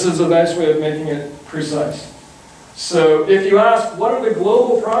 but this is a nice way of making it precise. So if you ask, what are the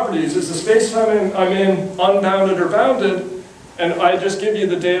global properties? Is the spacetime I'm in unbounded or bounded? And I just give you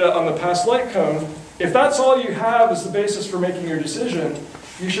the data on the past light cone. If that's all you have as the basis for making your decision,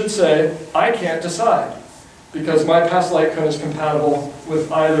 you should say, I can't decide, because my past light cone is compatible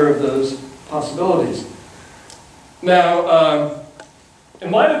with either of those possibilities. Now,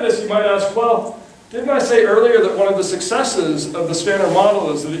 in light of this, you might ask, well, didn't I say earlier that one of the successes of the standard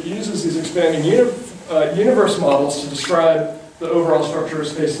model is that it uses these expanding universe models to describe the overall structure of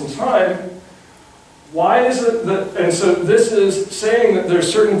space and time? Why is it that, and so this is saying that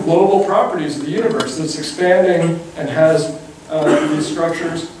there's certain global properties of the universe that's expanding and has these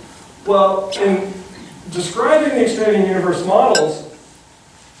structures. Well, in describing the expanding universe models,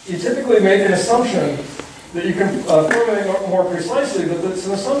 you typically make an assumption that you can formulate more precisely, but it's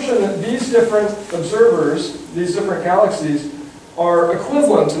an assumption that these different observers, these different galaxies, are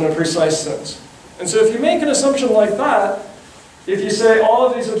equivalent in a precise sense. And so if you make an assumption like that, if you say all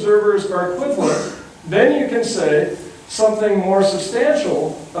of these observers are equivalent, then you can say something more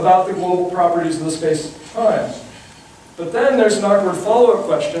substantial about the global properties of the space-time. But then there's an awkward follow-up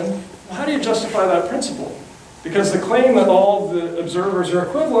question. Well, how do you justify that principle? Because the claim that all the observers are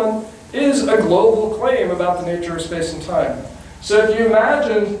equivalent is a global claim about the nature of space and time. So if you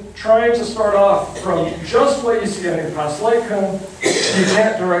imagine trying to start off from just what you see on your past light cone, you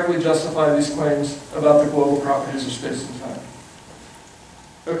can't directly justify these claims about the global properties of space and time.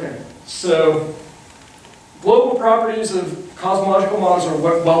 Okay, so global properties of cosmological models are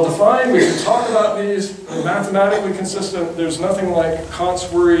well defined. We can talk about these. They're mathematically consistent. There's nothing like Kant's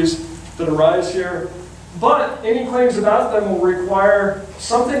worries that arise here. But any claims about them will require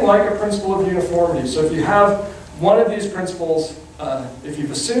something like a principle of uniformity. So if you have one of these principles, if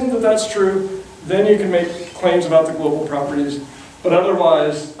you've assumed that that's true, then you can make claims about the global properties, but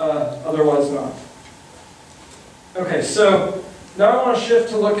otherwise not. Okay, so now I want to shift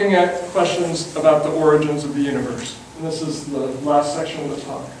to looking at questions about the origins of the universe. And this is the last section of the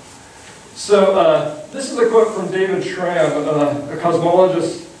talk. So this is a quote from David Schramm, a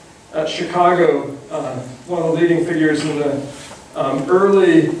cosmologist at Chicago, one of the leading figures in the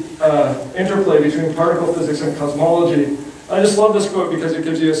early interplay between particle physics and cosmology. I just love this quote because it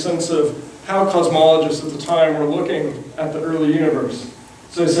gives you a sense of how cosmologists at the time were looking at the early universe.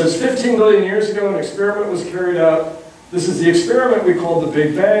 So it says, 15 billion years ago, an experiment was carried out. This is the experiment we called the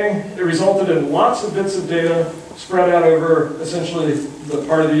Big Bang. It resulted in lots of bits of data spread out over essentially the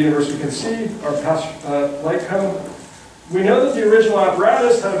part of the universe we can see, our past light cone. We know that the original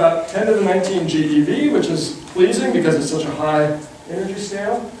apparatus had about 10 to the 19 GeV, which is pleasing because it's such a high energy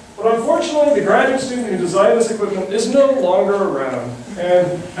scale. But unfortunately, the graduate student who designed this equipment is no longer around.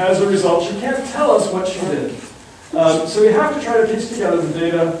 And as a result, she can't tell us what she did. So we have to try to piece together the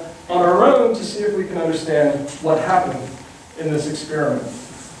data on our own to see if we can understand what happened in this experiment.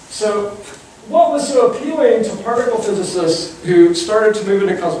 So what was so appealing to particle physicists who started to move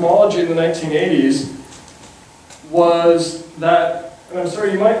into cosmology in the 1980s was that, and I'm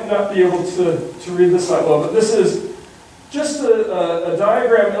sorry, you might not be able to read this that well, but this is just a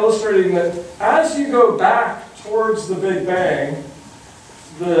diagram illustrating that as you go back towards the Big Bang,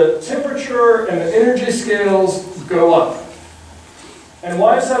 the temperature and the energy scales go up. And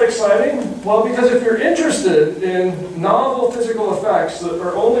why is that exciting? Well, because if you're interested in novel physical effects that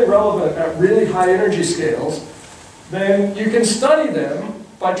are only relevant at really high energy scales, then you can study them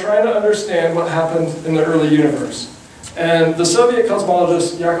by trying to understand what happened in the early universe. And the Soviet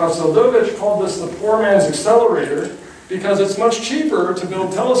cosmologist Yakov Seldovich called this the poor man's accelerator because it's much cheaper to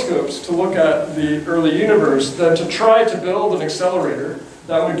build telescopes to look at the early universe than to try to build an accelerator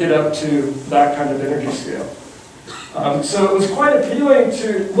that would get up to that kind of energy scale. So it was quite appealing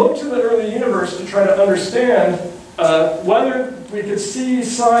to look to the early universe to try to understand whether we could see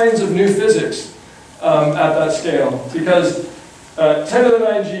signs of new physics at that scale. Because 10 to the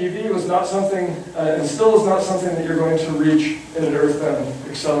 9 GeV was not something, and still is not something that you're going to reach in an Earth-bound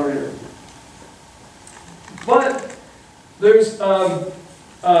accelerator. But there's an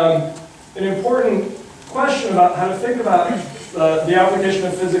important question about how to think about the application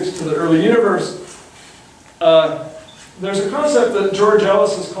of physics to the early universe. There's a concept that George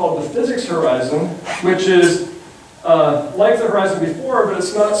Ellis has called the physics horizon, which is like the horizon before, but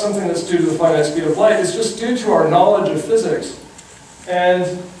it's not something that's due to the finite speed of light. It's just due to our knowledge of physics. And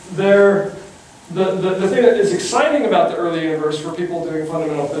the thing that is exciting about the early universe for people doing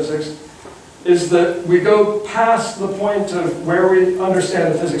fundamental physics is that we go past the point of where we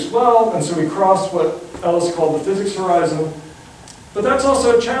understand the physics well, and so we cross what Ellis called the physics horizon. But that's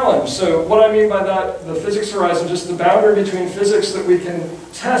also a challenge. So what I mean by that, the physics horizon, just the boundary between physics that we can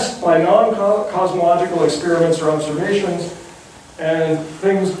test by non-cosmological experiments or observations, and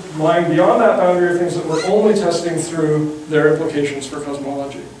things lying beyond that boundary are things that we're only testing through their implications for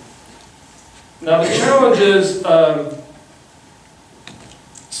cosmology. Now the challenge is,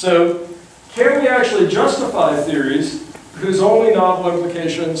 so can we actually justify theories whose only novel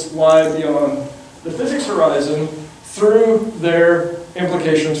implications lie beyond the physics horizon through their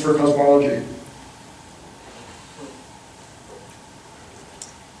implications for cosmology?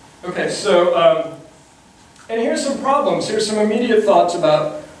 Okay, so, and here's some problems. Here's some immediate thoughts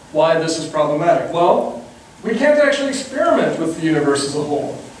about why this is problematic. Well, we can't actually experiment with the universe as a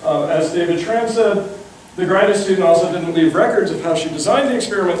whole. As David Schramm said, the graduate student also didn't leave records of how she designed the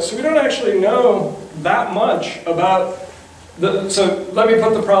experiment, so we don't actually know that much about so let me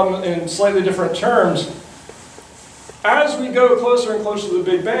put the problem in slightly different terms. As we go closer and closer to the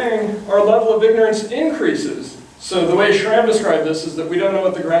Big Bang, our level of ignorance increases. So the way Schramm described this is that we don't know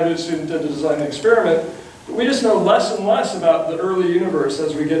what the graduate student did to design the experiment, but we just know less and less about the early universe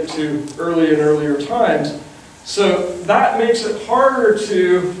as we get to early and earlier times. So that makes it harder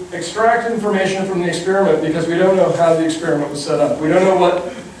to extract information from the experiment because we don't know how the experiment was set up. We don't know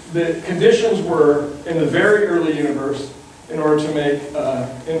what the conditions were in the very early universe in order to make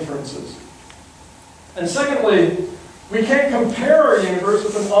inferences. And secondly, we can't compare our universe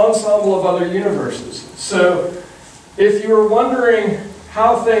with an ensemble of other universes. So if you were wondering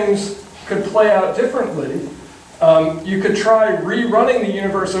how things could play out differently, you could try rerunning the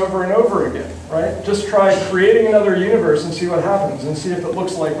universe over and over again, right? Just try creating another universe and see what happens and see if it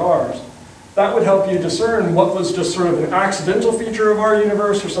looks like ours. That would help you discern what was just sort of an accidental feature of our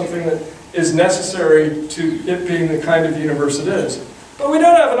universe or something that is necessary to it being the kind of universe it is. But we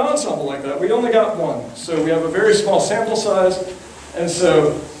don't have an ensemble like that. We only got one. So we have a very small sample size. And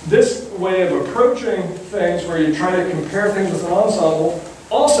so this way of approaching things where you try to compare things with an ensemble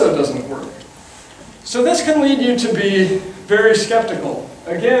also doesn't work. So this can lead you to be very skeptical.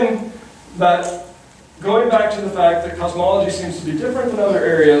 Again, that going back to the fact that cosmology seems to be different than other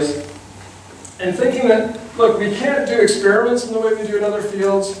areas, and thinking that, look, we can't do experiments in the way we do in other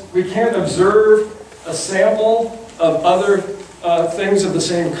fields. We can't observe a sample of other things of the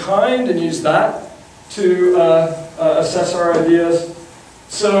same kind and use that to assess our ideas.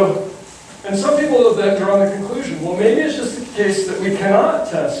 So, and some people have then drawn the conclusion, well, maybe it's just the case that we cannot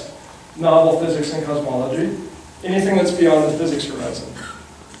test novel physics and cosmology, anything that's beyond the physics horizon.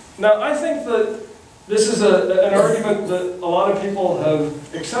 Now, I think that this is an argument that a lot of people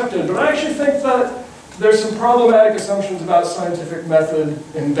have accepted, but I actually think that there's some problematic assumptions about scientific method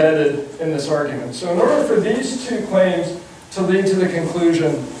embedded in this argument. So in order for these two claims to lead to the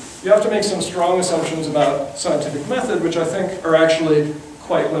conclusion, you have to make some strong assumptions about scientific method, which I think are actually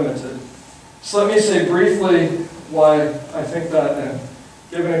quite limited. So let me say briefly why I think that and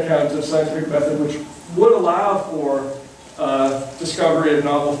give an account of scientific method which would allow for discovery of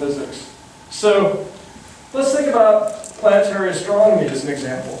novel physics. So let's think about planetary astronomy as an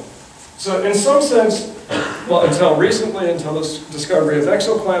example. So in some sense, well, until recently, until this discovery of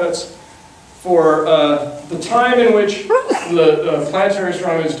exoplanets, for the time in which the planetary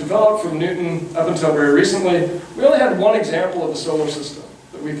astronomy was developed from Newton up until very recently, we only had one example of a solar system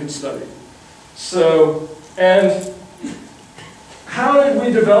that we could study. So, and how did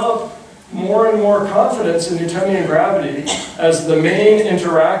we develop more and more confidence in Newtonian gravity as the main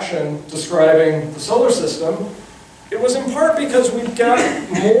interaction describing the solar system? It was in part because we got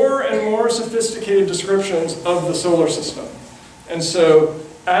more and more sophisticated descriptions of the solar system. And so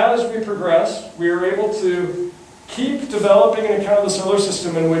as we progressed, we were able to keep developing an account of the solar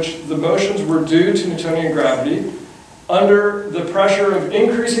system in which the motions were due to Newtonian gravity under the pressure of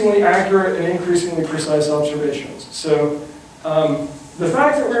increasingly accurate and increasingly precise observations. So the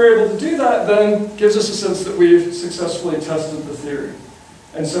fact that we were able to do that then gives us a sense that we've successfully tested the theory.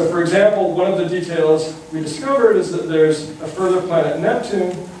 And so, for example, one of the details we discovered is that there's a further planet,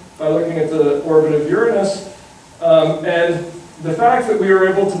 Neptune, by looking at the orbit of Uranus. And the fact that we were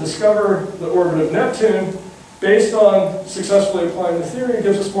able to discover the orbit of Neptune based on successfully applying the theory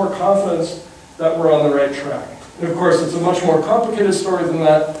gives us more confidence that we're on the right track. And of course, it's a much more complicated story than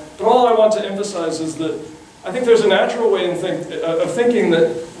that. But all I want to emphasize is that I think there's a natural way of thinking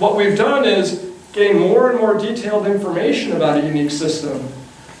that what we've done is gain more and more detailed information about a unique system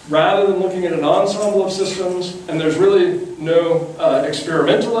rather than looking at an ensemble of systems, and there's really no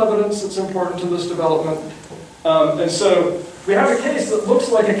experimental evidence that's important to this development. And so we have a case that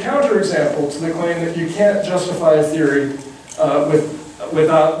looks like a counterexample to the claim that you can't justify a theory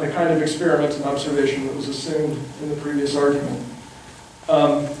without the kind of experiment and observation that was assumed in the previous argument.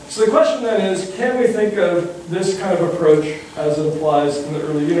 So the question then is, can we think of this kind of approach as it applies in the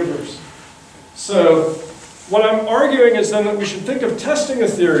early universe? So what I'm arguing is then that we should think of testing a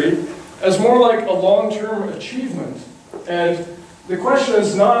theory as more like a long-term achievement. And the question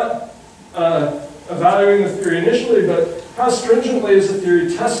is not evaluating the theory initially, but how stringently is the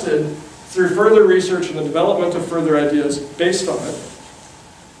theory tested through further research and the development of further ideas based on it.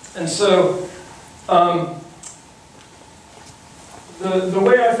 And so the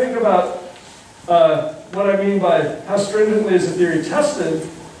way I think about what I mean by how stringently is a theory tested,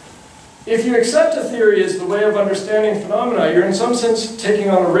 if you accept a theory as the way of understanding phenomena, you're in some sense taking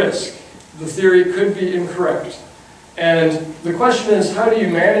on a risk. The theory could be incorrect. And the question is, how do you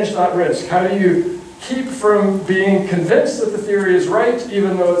manage that risk? How do you keep from being convinced that the theory is right,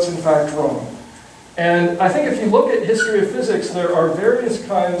 even though it's in fact wrong? And I think if you look at history of physics, there are various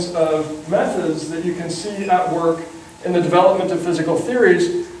kinds of methods that you can see at work in the development of physical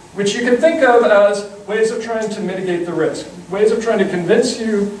theories, which you can think of as ways of trying to mitigate the risk, ways of trying to convince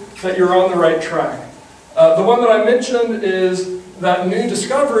you that you're on the right track. The one that I mentioned is that new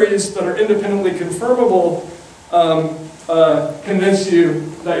discoveries that are independently confirmable convince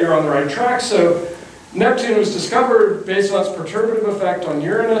you that you're on the right track. So Neptune was discovered based on its perturbative effect on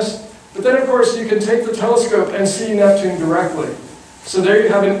Uranus, but then of course you can take the telescope and see Neptune directly. So there you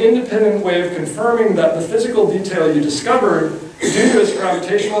have an independent way of confirming that the physical detail you discovered due to its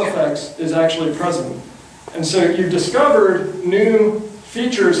gravitational effects is actually present. And so you've discovered new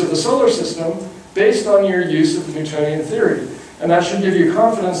features of the solar system based on your use of the Newtonian theory. And that should give you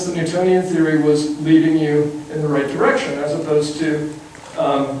confidence that Newtonian theory was leading you in the right direction as opposed to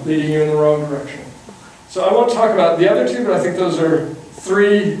leading you in the wrong direction. So I won't talk about the other two, but I think those are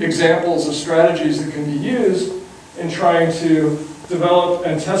three examples of strategies that can be used in trying to develop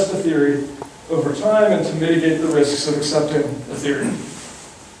and test a theory over time and to mitigate the risks of accepting a theory.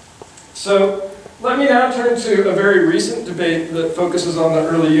 So let me now turn to a very recent debate that focuses on the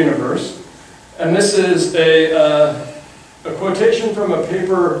early universe. And this is a quotation from a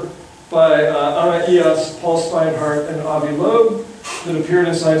paper by Anna Ias, Paul Steinhardt, and Avi Loeb that appeared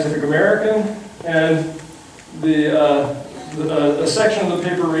in Scientific American. And a section of the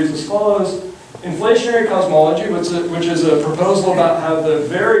paper reads as follows: Inflationary cosmology, which is a proposal about how the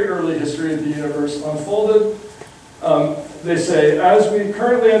very early history of the universe unfolded, They say, as we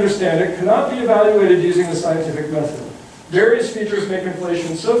currently understand it, cannot be evaluated using the scientific method. Various features make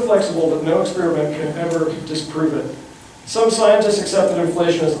inflation so flexible that no experiment can ever disprove it. Some scientists accept that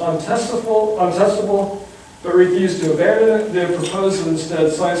inflation is untestable, but refuse to abandon it. They have proposed that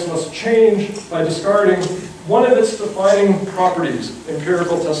instead science must change by discarding one of its defining properties,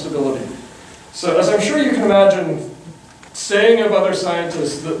 empirical testability. So as I'm sure you can imagine, saying of other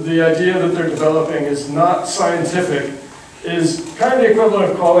scientists that the idea that they're developing is not scientific is kind of the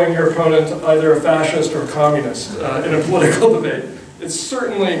equivalent of calling your opponent either a fascist or a communist in a political debate. It's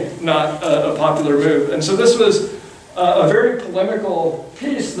certainly not a popular move. And so this was a very polemical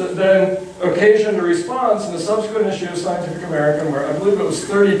piece that then occasioned a response in the subsequent issue of Scientific American, where I believe it was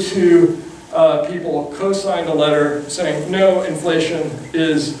 32 people co-signed a letter saying, no, inflation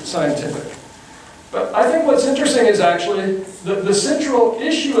is scientific. But I think what's interesting is actually the central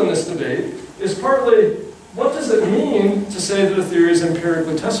issue in this debate is partly, what does it mean to say that a theory is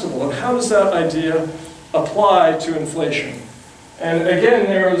empirically testable, and how does that idea apply to inflation? And again,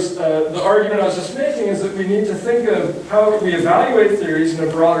 there was the argument I was just making is that we need to think of how we evaluate theories in a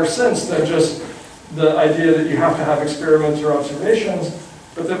broader sense than just the idea that you have to have experiments or observations,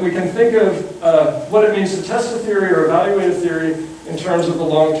 but that we can think of what it means to test a theory or evaluate a theory in terms of the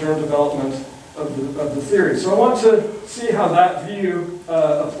long-term development of the theory. So I want to see how that view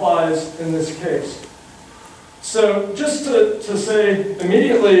applies in this case. So just to say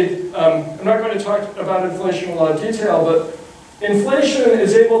immediately, I'm not going to talk about inflation in a lot of detail, but inflation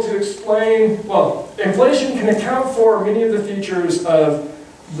is able to explain, well, inflation can account for many of the features of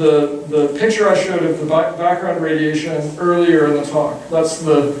the picture I showed of the background radiation earlier in the talk. That's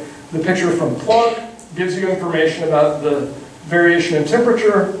the picture from Planck, gives you information about the variation in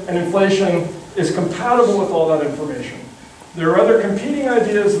temperature, and inflation is compatible with all that information. There are other competing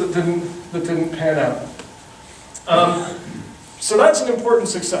ideas that didn't pan out. So that's an important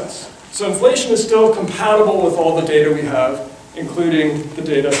success. So inflation is still compatible with all the data we have, including the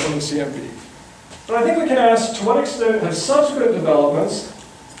data from the CMB. But I think we can ask, to what extent have subsequent developments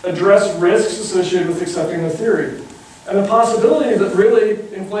addressed risks associated with accepting the theory? And the possibility that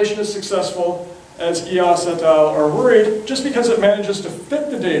really inflation is successful, as EOS et al. Are worried, just because it manages to fit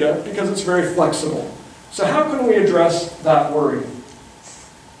the data, because it's very flexible. So how can we address that worry?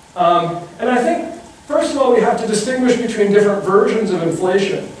 And I think, first of all, we have to distinguish between different versions of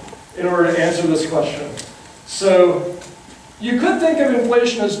inflation in order to answer this question. So you could think of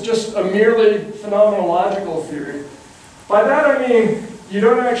inflation as just a merely phenomenological theory. By that I mean, you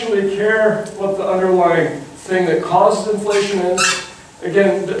don't actually care what the underlying thing that causes inflation is.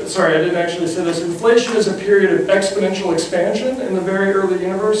 Again, sorry, I didn't actually say this. Inflation is a period of exponential expansion in the very early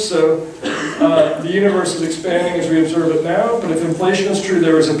universe. So the universe is expanding as we observe it now. But if inflation is true,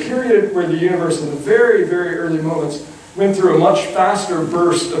 there was a period where the universe in the very, very early moments went through a much faster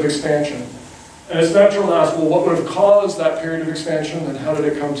burst of expansion. And it's natural to ask, well, what would have caused that period of expansion, and how did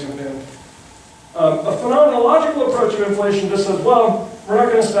it come to an end? A phenomenological approach of inflation just says, well, we're not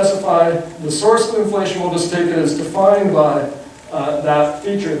going to specify the source of inflation. We'll just take it as defined by that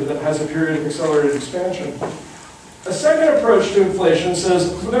feature, that it has a period of accelerated expansion. A second approach to inflation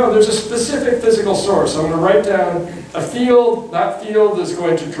says, no, there's a specific physical source. I'm going to write down a field. That field is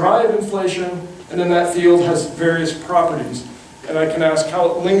going to drive inflation, and then that field has various properties. And I can ask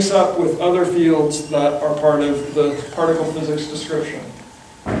how it links up with other fields that are part of the particle physics description.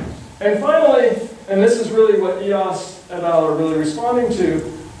 And finally, and this is really what EOS et al. Are really responding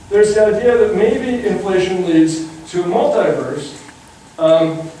to, there's the idea that maybe inflation leads to a multiverse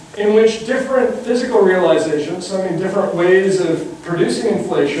in which different physical realizations, so I mean different ways of producing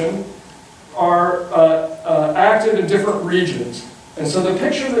inflation, are active in different regions. And so the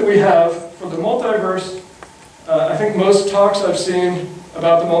picture that we have for the multiverse, I think most talks I've seen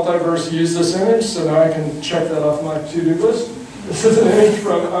about the multiverse use this image, so now I can check that off my to-do list. This is an image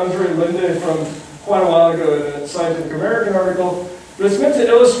from Andre Linde from quite a while ago in a Scientific American article. But it's meant to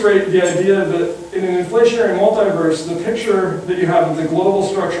illustrate the idea that in an inflationary multiverse, the picture that you have of the global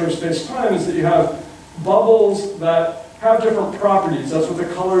structure of space-time is that you have bubbles that have different properties. That's what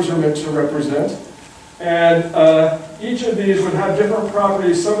the colors are meant to represent. And each of these would have different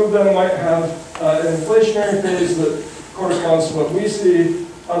properties. Some of them might have an inflationary phase that corresponds to what we see.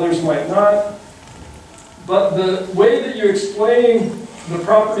 Others might not. But the way that you explain the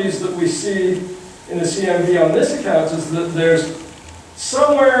properties that we see in the CMB on this account is that there's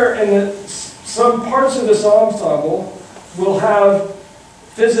somewhere in some parts of this ensemble will have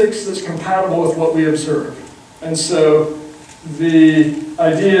physics that's compatible with what we observe. And so the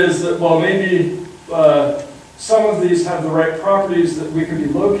idea is that, well, maybe some of these have the right properties that we could be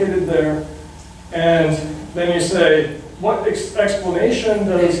located there. And then you say, what explanation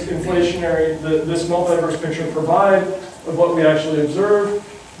does this multiverse picture provide of what we actually observe?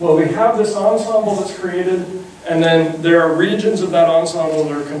 Well, we have this ensemble that's created, and then there are regions of that ensemble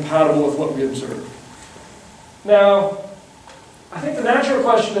that are compatible with what we observe. Now, I think the natural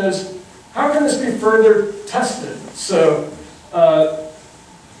question is, how can this be further tested? So,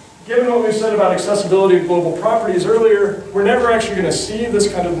 given what we've said about accessibility of global properties earlier, we're never actually going to see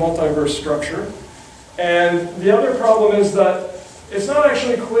this kind of multiverse structure. And the other problem is that it's not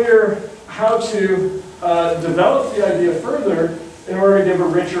actually clear how to develop the idea further in order to give a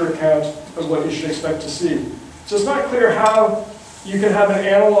richer account of what you should expect to see. So it's not clear how you can have an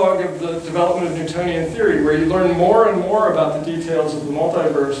analog of the development of Newtonian theory, where you learn more and more about the details of the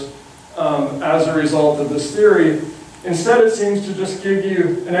multiverse as a result of this theory. Instead, it seems to just give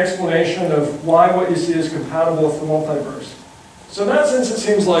you an explanation of why what you see is compatible with the multiverse. So in that sense, it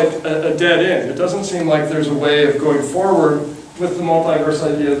seems like a dead end. It doesn't seem like there's a way of going forward with the multiverse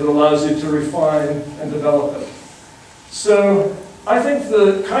idea that allows you to refine and develop it. So I think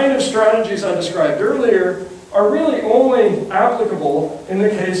the kind of strategies I described earlier are really only applicable in the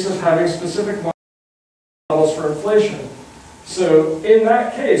case of having specific models for inflation. So in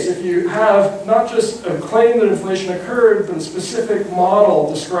that case, if you have not just a claim that inflation occurred, but a specific model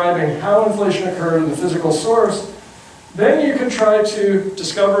describing how inflation occurred in the physical source, then you can try to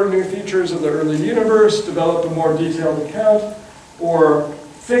discover new features of the early universe, develop a more detailed account, or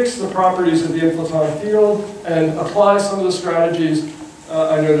fix the properties of the inflaton field, and apply some of the strategies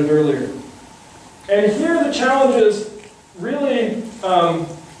I noted earlier. And here the challenges really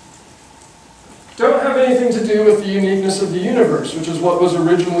don't have anything to do with the uniqueness of the universe, which is what was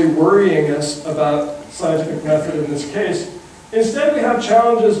originally worrying us about scientific method in this case. Instead, we have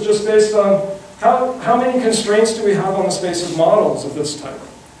challenges just based on how many constraints do we have on the space of models of this type?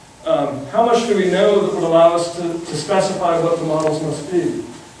 How much do we know that would allow us to specify what the models must be?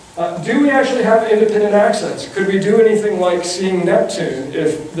 Do we actually have independent access? Could we do anything like seeing Neptune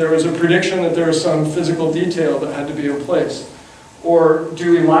if there was a prediction that there was some physical detail that had to be in place? Or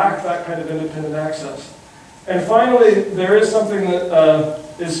do we lack that kind of independent access? And finally, there is something that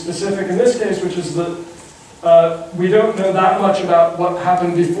is specific in this case, which is that we don't know that much about what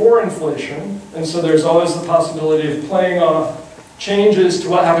happened before inflation, and so there's always the possibility of playing off changes to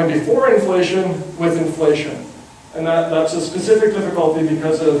what happened before inflation with inflation. And that's a specific difficulty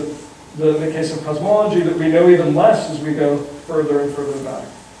because of the case of cosmology, that we know even less as we go further and further back.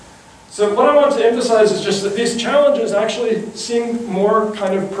 So what I want to emphasize is just that these challenges actually seem more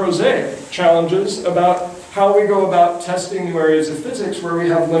kind of prosaic challenges about how we go about testing new areas of physics where we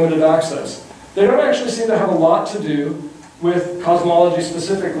have limited access. They don't actually seem to have a lot to do with cosmology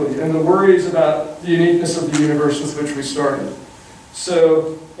specifically and the worries about the uniqueness of the universe with which we started.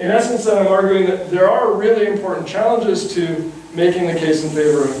 So in essence, then I'm arguing that there are really important challenges to making the case in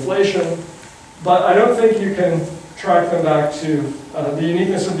favor of inflation, but I don't think you can track them back to the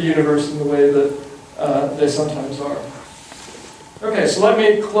uniqueness of the universe in the way that they sometimes are. Okay, so let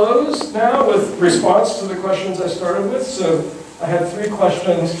me close now with response to the questions I started with. So I had 3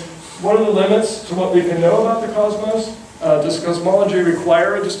 questions. What are the limits to what we can know about the cosmos? Does cosmology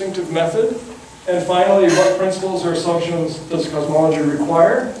require a distinctive method? And finally, what principles or assumptions does cosmology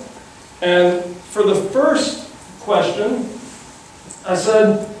require? And for the first question, I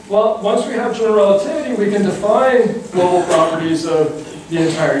said, well, once we have general relativity, we can define global properties of the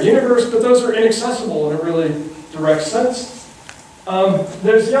entire universe, but those are inaccessible in a really direct sense.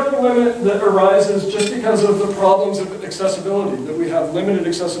 There's the other limit that arises just because of the problems of accessibility, that we have limited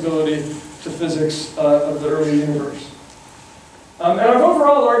accessibility to physics of the early universe. And I've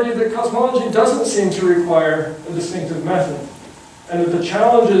overall argued that cosmology doesn't seem to require a distinctive method, and that the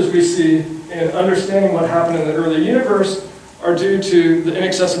challenges we see in understanding what happened in the early universe are due to the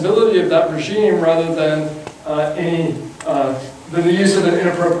inaccessibility of that regime rather than the use of an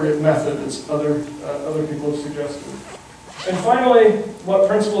inappropriate method, as other people have suggested. And finally, what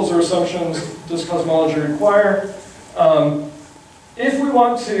principles or assumptions does cosmology require? If we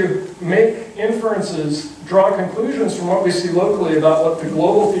want to make inferences, draw conclusions from what we see locally about what the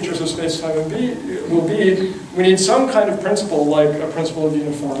global features of space-time will be, we need some kind of principle, like a principle of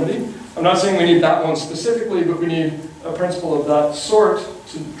uniformity. I'm not saying we need that one specifically, but we need a principle of that sort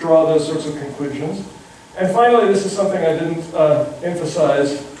to draw those sorts of conclusions. And finally, this is something I didn't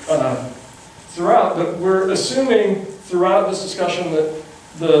emphasize throughout, but we're assuming throughout this discussion that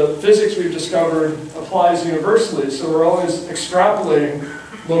the physics we've discovered applies universally, so we're always extrapolating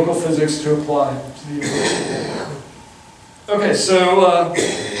local physics to apply to the universe. Okay, so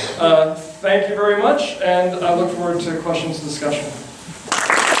thank you very much, and I look forward to questions and discussion.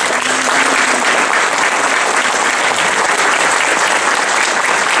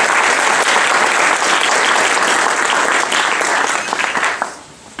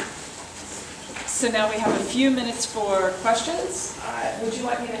 So now we have a few minutes for questions. Would you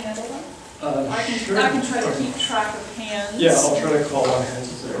like me to handle them? I can try to keep track of hands. Yeah, I'll try to call on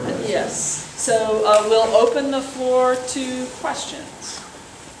hands as they arise. Yes. So we'll open the floor to questions.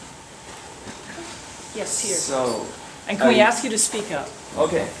 Yes, here. So, And can we ask you to speak up?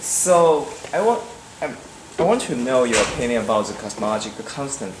 okay, so I want to know your opinion about the cosmological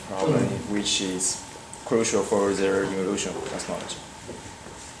constant problem, which is crucial for the evolution of cosmology.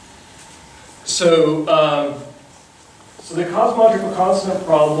 So, so the cosmological constant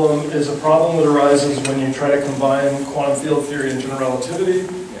problem is a problem that arises when you try to combine quantum field theory and general relativity.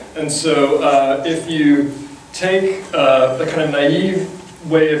 Yeah. And so if you take the kind of naive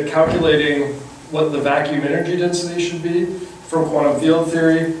way of calculating what the vacuum energy density should be from quantum field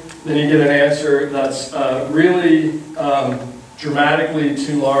theory, then you get an answer that's really dramatically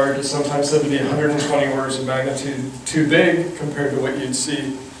too large. It's sometimes said to be 120 orders of magnitude too big compared to what you'd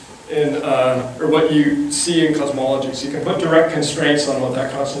see in, or what you see in cosmology. So you can put direct constraints on what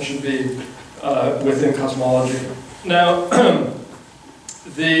that constant should be within cosmology. Now,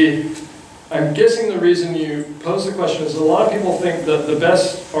 I'm guessing the reason you pose the question is a lot of people think that the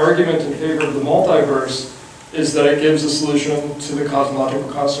best argument in favor of the multiverse is that it gives a solution to the cosmological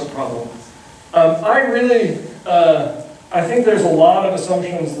constant problem. I think there's a lot of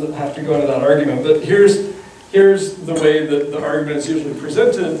assumptions that have to go into that argument, but here's the way that the argument is usually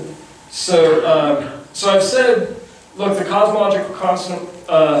presented. So, so I've said, look, the cosmological constant,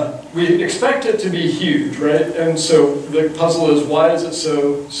 we expect it to be huge, right? And so the puzzle is, why is it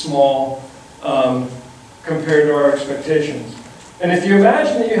so small compared to our expectations? And if you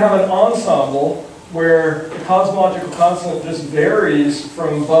imagine that you have an ensemble where the cosmological constant just varies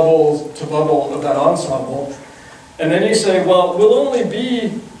from bubble to bubble of that ensemble, and then you say, well, we'll only be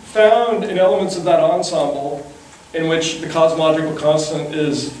found in elements of that ensemble in which the cosmological constant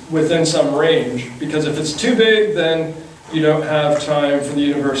is within some range, because if it's too big, then you don't have time for the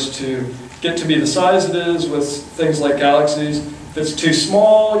universe to get to be the size it is with things like galaxies. If it's too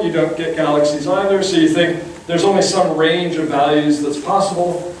small, you don't get galaxies either, so you think there's only some range of values that's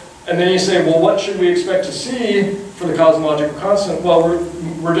possible. And then you say, well, what should we expect to see for the cosmological constant? Well,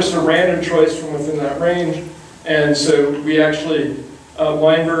 we're just a random choice from within that range. And so we actually,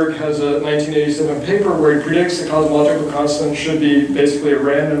 Weinberg has a 1987 paper where he predicts the cosmological constant should be basically a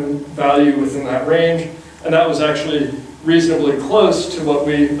random value within that range. And that was actually reasonably close to what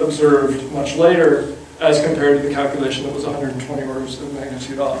we observed much later as compared to the calculation that was 120 orders of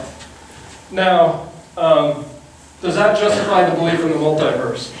magnitude off. Now, does that justify the belief in the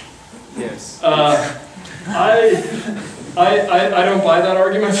multiverse? Yes. I don't buy that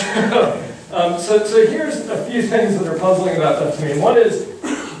argument. So here's a few things that are puzzling about that to me. One is,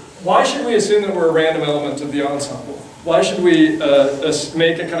 why should we assume that we're a random element of the ensemble? Why should we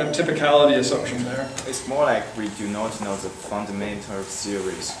make a kind of typicality assumption there? It's more like we do not know the fundamental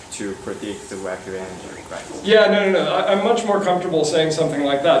theories to predict the vacuum energy, right? Yeah, no. I'm much more comfortable saying something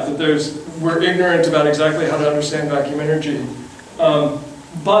like that, we're ignorant about exactly how to understand vacuum energy.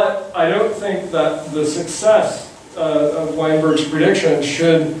 But I don't think that the success of Weinberg's prediction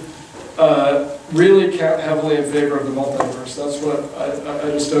should really count heavily in favor of the multiverse. That's what,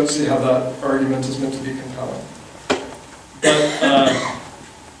 I just don't see how that argument is meant to be compelling. But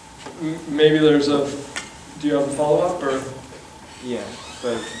maybe there's do you have a follow-up, or? Yeah,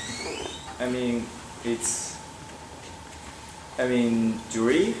 but I mean, do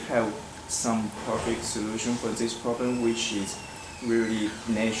we have some perfect solution for this problem, which is really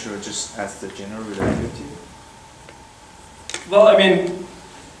natural just as the general relativity? Well, I mean,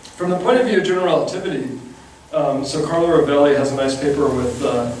 from the point of view of general relativity, so Carlo Rovelli has a nice paper with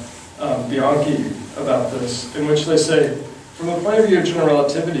Bianchi about this, in which they say, from the point of view of general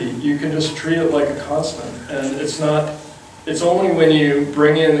relativity, you can just treat it like a constant, and it's only when you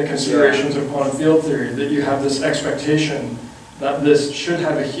bring in the considerations of quantum field theory that you have this expectation that this should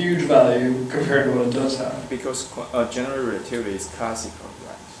have a huge value compared to what it does have. Because general relativity is classical,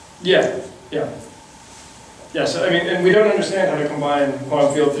 right? Yeah. So I mean, and we don't understand how to combine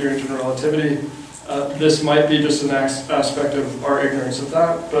quantum field theory and general relativity. This might be just an aspect of our ignorance of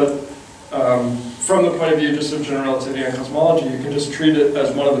that, but from the point of view just of general relativity and cosmology, you can just treat it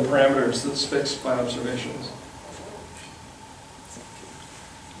as one of the parameters that's fixed by observations.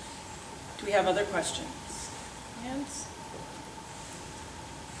 Do we have other questions? Hands?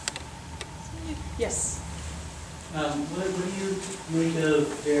 Yes. What do you make of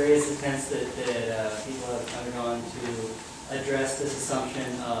various attempts that people have undergone to address this assumption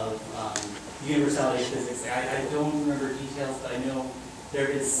of universality of physics? I don't remember details, but I know there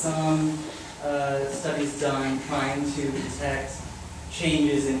is some studies done trying to detect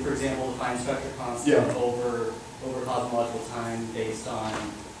changes in, for example, the fine structure constant Yeah. over cosmological time based on,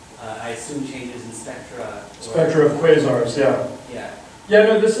 I assume, changes in spectra. Spectra of quasars, yeah. Yeah. Yeah,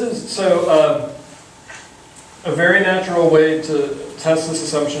 no, this is, so a very natural way to test this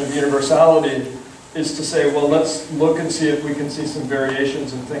assumption of universality is to say, well, let's look and see if we can see some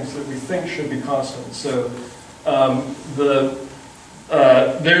variations in things that we think should be constant. So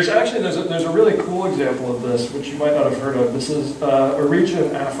there's a really cool example of this, which you might not have heard of. This is a region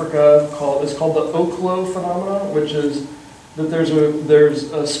in Africa it's called the Oklo phenomenon, which is that there's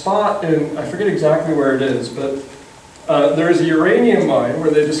a spot in, I forget exactly where it is, but there is a uranium mine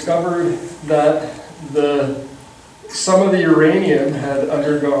where they discovered that some of the uranium had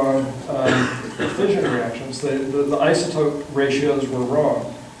undergone fission reactions. The isotope ratios were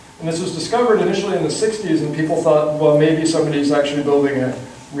wrong. And this was discovered initially in the 60s, and people thought, well, maybe somebody's actually building a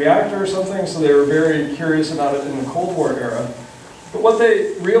reactor or something, so they were very curious about it in the Cold War era. But what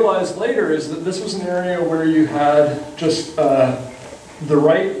they realized later is that this was an area where you had just the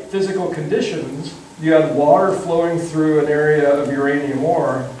right physical conditions. You had water flowing through an area of uranium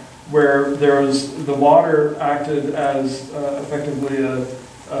ore where the water acted as effectively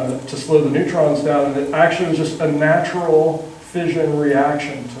to slow the neutrons down, and it actually was just a natural fission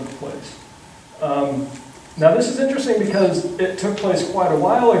reaction took place. Now this is interesting because it took place quite a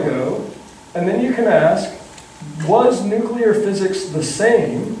while ago, and then you can ask, was nuclear physics the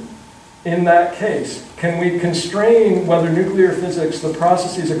same in that case? Can we constrain whether nuclear physics, the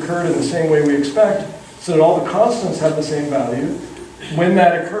processes occurred in the same way we expect, so that all the constants have the same value when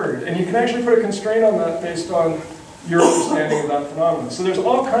that occurred? And you can actually put a constraint on that based on your understanding of that phenomenon. So there's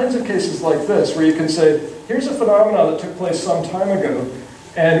all kinds of cases like this where you can say, here's a phenomenon that took place some time ago,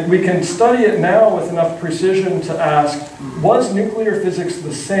 and we can study it now with enough precision to ask, was nuclear physics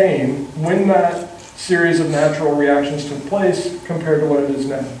the same when that series of natural reactions took place compared to what it is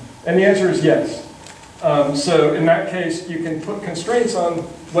now? And the answer is yes. So in that case, you can put constraints on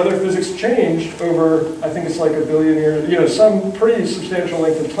whether physics changed over, I think it's like 1 billion years, some pretty substantial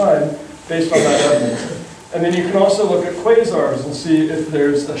length of time based on that evidence. And then you can also look at quasars and see if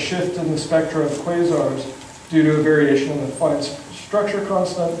there's a shift in the spectra of quasars due to a variation in the fine structure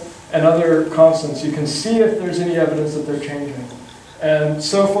constant and other constants. You can see if there's any evidence that they're changing. And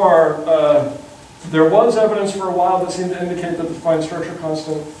so far, there was evidence for a while that seemed to indicate that the fine structure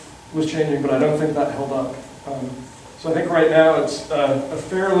constant was changing, but I don't think that held up. So I think right now it's a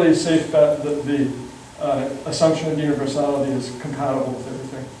fairly safe bet that the assumption of universality is compatible with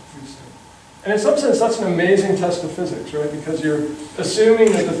everything we've seen. And in some sense, that's an amazing test of physics, right? Because you're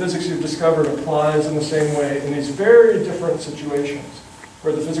assuming that the physics you've discovered applies in the same way in these very different situations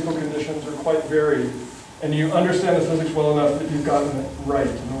where the physical conditions are quite varied, and you understand the physics well enough that you've gotten it right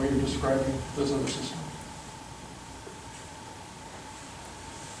in the way you're describing those other systems.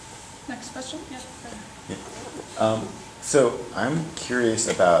 Next question? Yeah. So I'm curious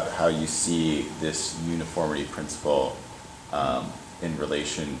about how you see this uniformity principle in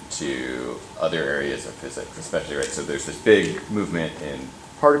relation to other areas of physics, especially, right? So there's this big movement in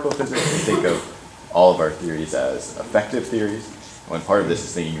particle physics. We think of all of our theories as effective theories. When part of this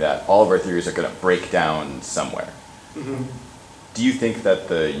is thinking that all of our theories are going to break down somewhere. Mm-hmm. Do you think that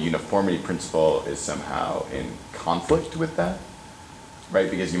the uniformity principle is somehow in conflict with that? Right,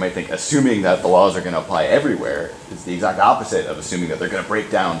 because you might think assuming that the laws are going to apply everywhere is the exact opposite of assuming that they're going to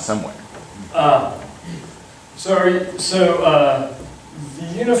break down somewhere. The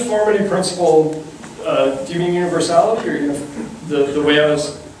uniformity principle, do you mean universality or the way I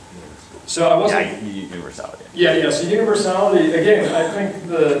was? So I wasn't. Yeah, universality. Yeah. So universality, again, I think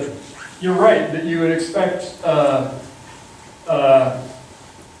you're right that you would expect.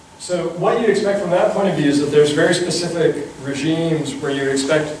 So what you'd expect from that point of view is that there's very specific regimes where you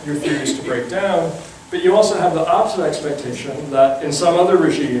expect your theories to break down, but you also have the opposite expectation that in some other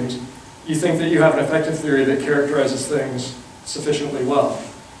regimes, you think that you have an effective theory that characterizes things sufficiently well.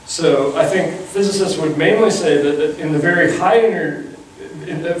 So I think physicists would mainly say that in the very high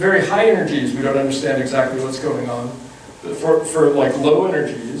energies, we don't understand exactly what's going on. For like low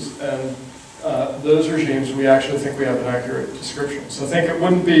energies and those regimes, we actually think we have an accurate description. So I think it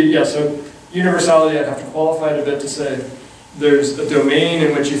wouldn't be, so universality, I'd have to qualify it a bit to say there's a domain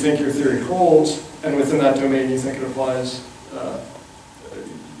in which you think your theory holds, and within that domain you think it applies,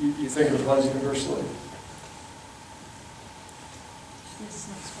 universally. Yes,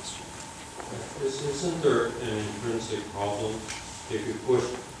 next question. Isn't there an intrinsic problem if you push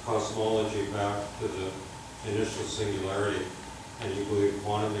cosmology back to the initial singularity and you believe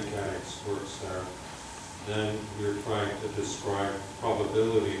quantum mechanics works there, then you're trying to describe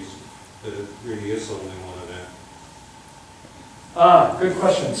probabilities that it really is only one of Good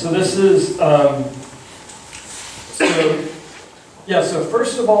question. So this is, so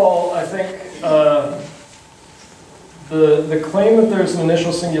first of all, I think the claim that there's an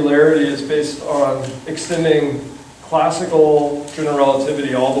initial singularity is based on extending classical general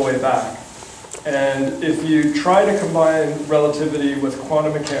relativity all the way back. And if you try to combine relativity with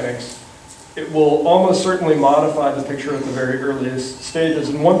quantum mechanics, it will almost certainly modify the picture at the very earliest stages.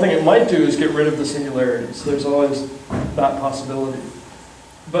 And one thing it might do is get rid of the singularity. So there's always that possibility.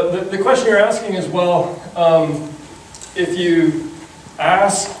 But the question you're asking is, well, if you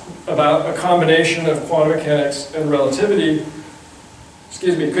ask about a combination of quantum mechanics and relativity,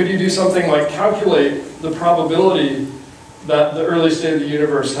 could you do something like calculate the probability that the early state of the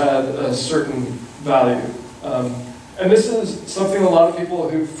universe had a certain value? And this is something a lot of people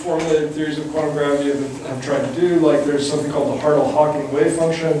who formulated theories of quantum gravity have tried to do. Like there's something called the Hartle-Hawking wave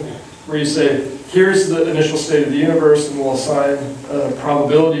function, where you say, here's the initial state of the universe, and we'll assign a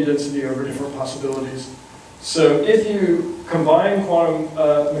probability density over different possibilities. So if you combine quantum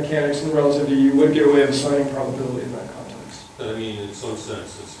mechanics and relativity, you would get away with assigning probability in that context. But I mean, in some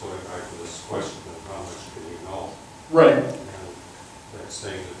sense, it's going back to this question of how much can you know? Right. And that's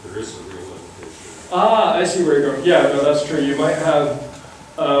saying that there is a real limitation. I see where you're going. Yeah, no, that's true. You might have,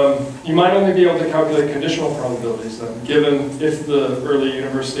 you might only be able to calculate conditional probabilities then. Given if the early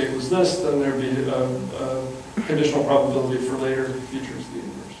universe state was this, then there'd be a conditional probability for later features of the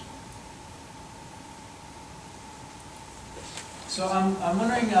universe. So I'm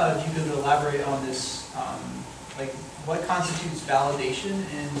wondering if you could elaborate on this, like what constitutes validation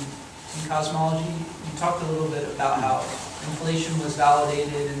in cosmology? You talked a little bit about how inflation was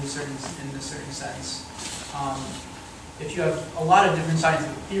validated in a certain sense. If you have a lot of different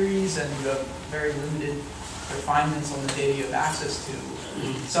scientific theories and you have very limited refinements on the data you have access to,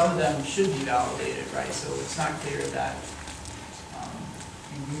 some of them should be validated, right? So it's not clear that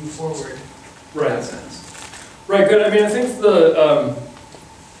you move forward in that sense. Right, good. I mean, I think the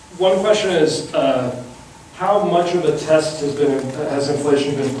one question is how much of a test has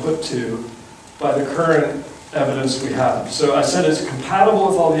inflation been put to by the current evidence we have? So I said it's compatible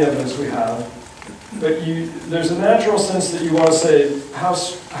with all the evidence we have, but there's a natural sense that you want to say how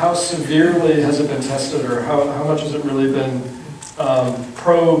severely has it been tested, or how much has it really been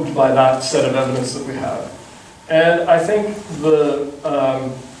probed by that set of evidence that we have. And I think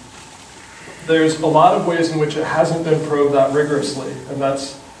there's a lot of ways in which it hasn't been probed that rigorously, and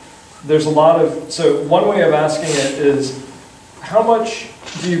there's a lot of, so one way of asking it is, how much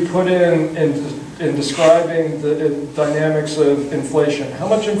do you put in describing the dynamics of inflation? How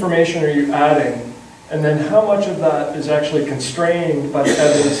much information are you adding? And then how much of that is actually constrained by the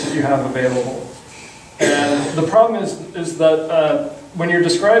evidence that you have available? And the problem is that when you're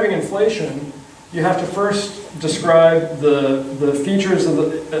describing inflation, you have to first describe the features of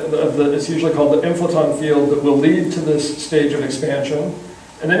the, it's usually called the inflaton field, that will lead to this stage of expansion.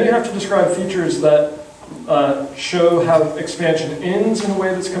 And then you have to describe features that show how expansion ends in a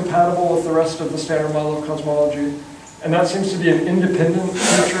way that's compatible with the rest of the standard model of cosmology. And that seems to be an independent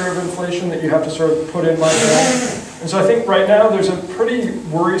feature of inflation that you have to sort of put in by yourself. And so I think right now there's a pretty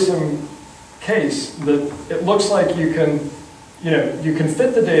worrisome case that it looks like you can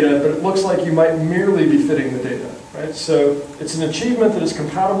fit the data, but it looks like you might merely be fitting the data, right? So it's an achievement that is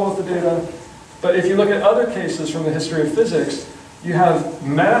compatible with the data, but if you look at other cases from the history of physics, you have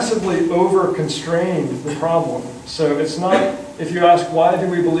massively over-constrained the problem. So it's not, if you ask why do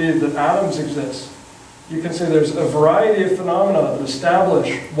we believe that atoms exist, you can say there's a variety of phenomena that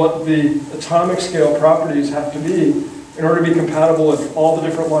establish what the atomic scale properties have to be in order to be compatible with all the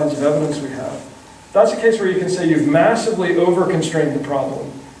different lines of evidence we have. That's a case where you can say you've massively over-constrained the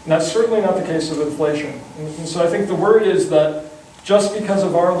problem. And that's certainly not the case of inflation. And so I think the worry is that just because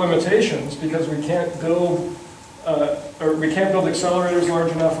of our limitations, because we can't build accelerators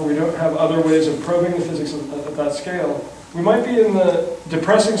large enough, or we don't have other ways of probing the physics at that scale, we might be in the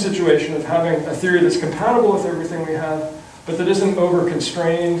depressing situation of having a theory that's compatible with everything we have, but that isn't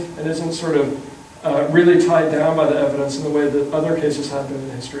over-constrained and isn't sort of really tied down by the evidence in the way that other cases have been in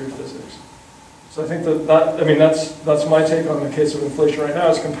the history of physics. So I think that's my take on the case of inflation right now.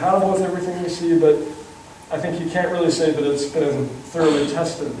 It's compatible with everything we see, but I think you can't really say that it's been thoroughly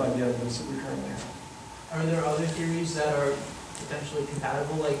tested by the evidence that we currently have. Are there other theories that are potentially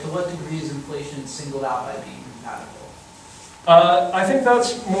compatible? Like, to what degree is inflation singled out by being compatible? I think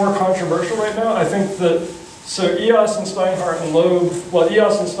that's more controversial right now. I think that, so Eos and Steinhardt and Loeb, well,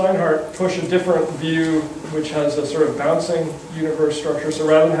 Eos and Steinhardt push a different view, which has a sort of bouncing universe structure. So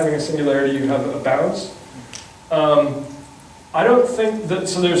rather than having a singularity, you have a bounce. I don't think that,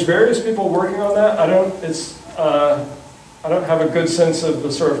 so there's various people working on that. I don't have a good sense of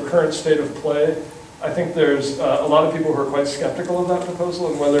the sort of current state of play. I think there's a lot of people who are quite skeptical of that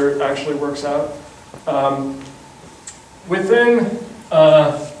proposal and whether it actually works out. Within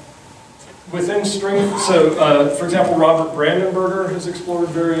string, so for example, Robert Brandenberger has explored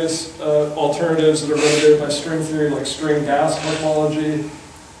various alternatives that are motivated by string theory, like string gas cosmology.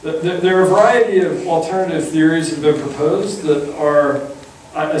 There are a variety of alternative theories that have been proposed that are,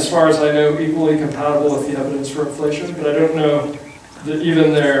 as far as I know, equally compatible with the evidence for inflation, but I don't know that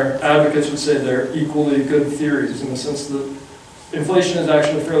even their advocates would say they're equally good theories, in the sense that inflation is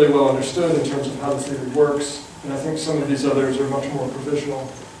actually fairly well understood in terms of how the theory works, and I think some of these others are much more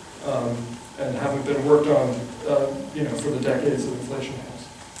provisional and haven't been worked on for the decades that inflation has.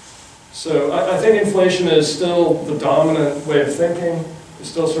 So I think inflation is still the dominant way of thinking. It's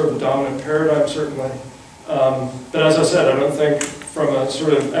still sort of the dominant paradigm, certainly. But as I said, I don't think from a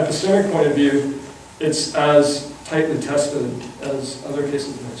sort of epistemic point of view, it's as tightly tested as other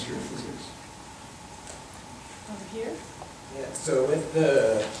cases in history of physics. Over here? Yeah, so with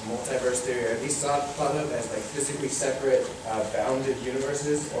the multiverse theory, are these thought of as like physically separate bounded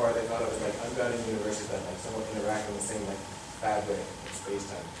universes, or are they thought of as like unbounded universes that like somewhat interact in the same like fabric of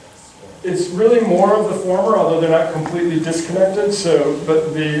space-time? It's really more of the former, although they're not completely disconnected. So,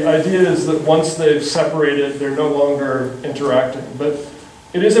 but the idea is that once they've separated, they're no longer interacting. But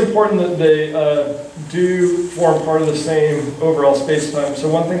it is important that they do form part of the same overall space-time. So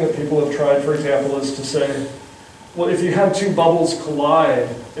one thing that people have tried, for example, is to say, well, if you had two bubbles collide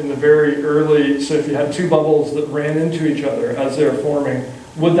in the very early, so if you had two bubbles that ran into each other as they were forming,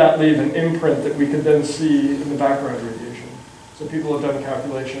 would that leave an imprint that we could then see in the background radiation? So people have done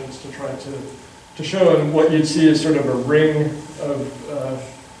calculations to try to show, and what you'd see is sort of a ring of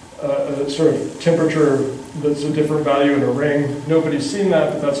a sort of temperature that's a different value in a ring. Nobody's seen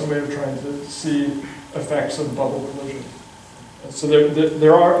that, but that's a way of trying to see effects of bubble collision. So they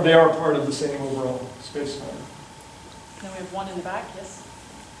are part of the same overall space-time. Then we have one in the back, yes?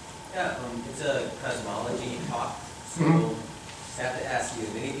 Yeah, it's a cosmology talk, so I have to ask you,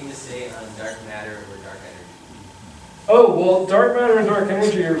 anything to say on dark matter or dark energy? Oh, well, dark matter and dark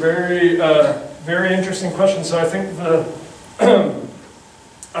energy are very, very interesting questions. So I think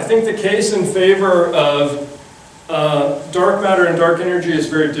the case in favor of dark matter and dark energy is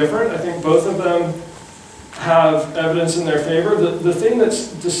very different. I think both of them have evidence in their favor. The thing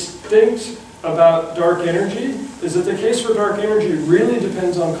that's distinct about dark energy is that the case for dark energy really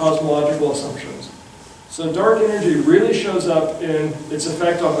depends on cosmological assumptions. So dark energy really shows up in its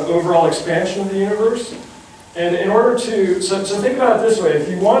effect on the overall expansion of the universe. And in order to, so think about it this way, if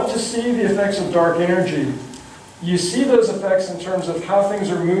you want to see the effects of dark energy, you see those effects in terms of how things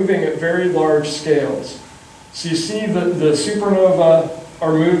are moving at very large scales. So you see the supernova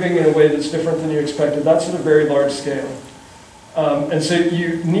are moving in a way that's different than you expected. That's at a very large scale. And so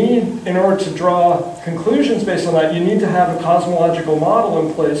you need, in order to draw conclusions based on that, you need to have a cosmological model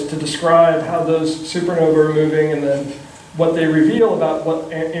in place to describe how those supernovae are moving and then what they reveal about what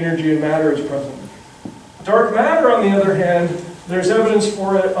energy and matter is present. Dark matter, on the other hand, there's evidence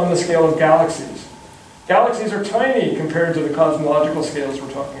for it on the scale of galaxies. Galaxies are tiny compared to the cosmological scales we're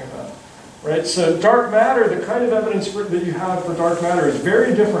talking about, right? So dark matter, the kind of evidence that you have for dark matter is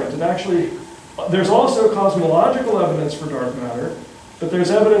very different. And actually, there's also cosmological evidence for dark matter, but there's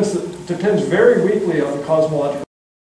evidence that depends very weakly on the cosmological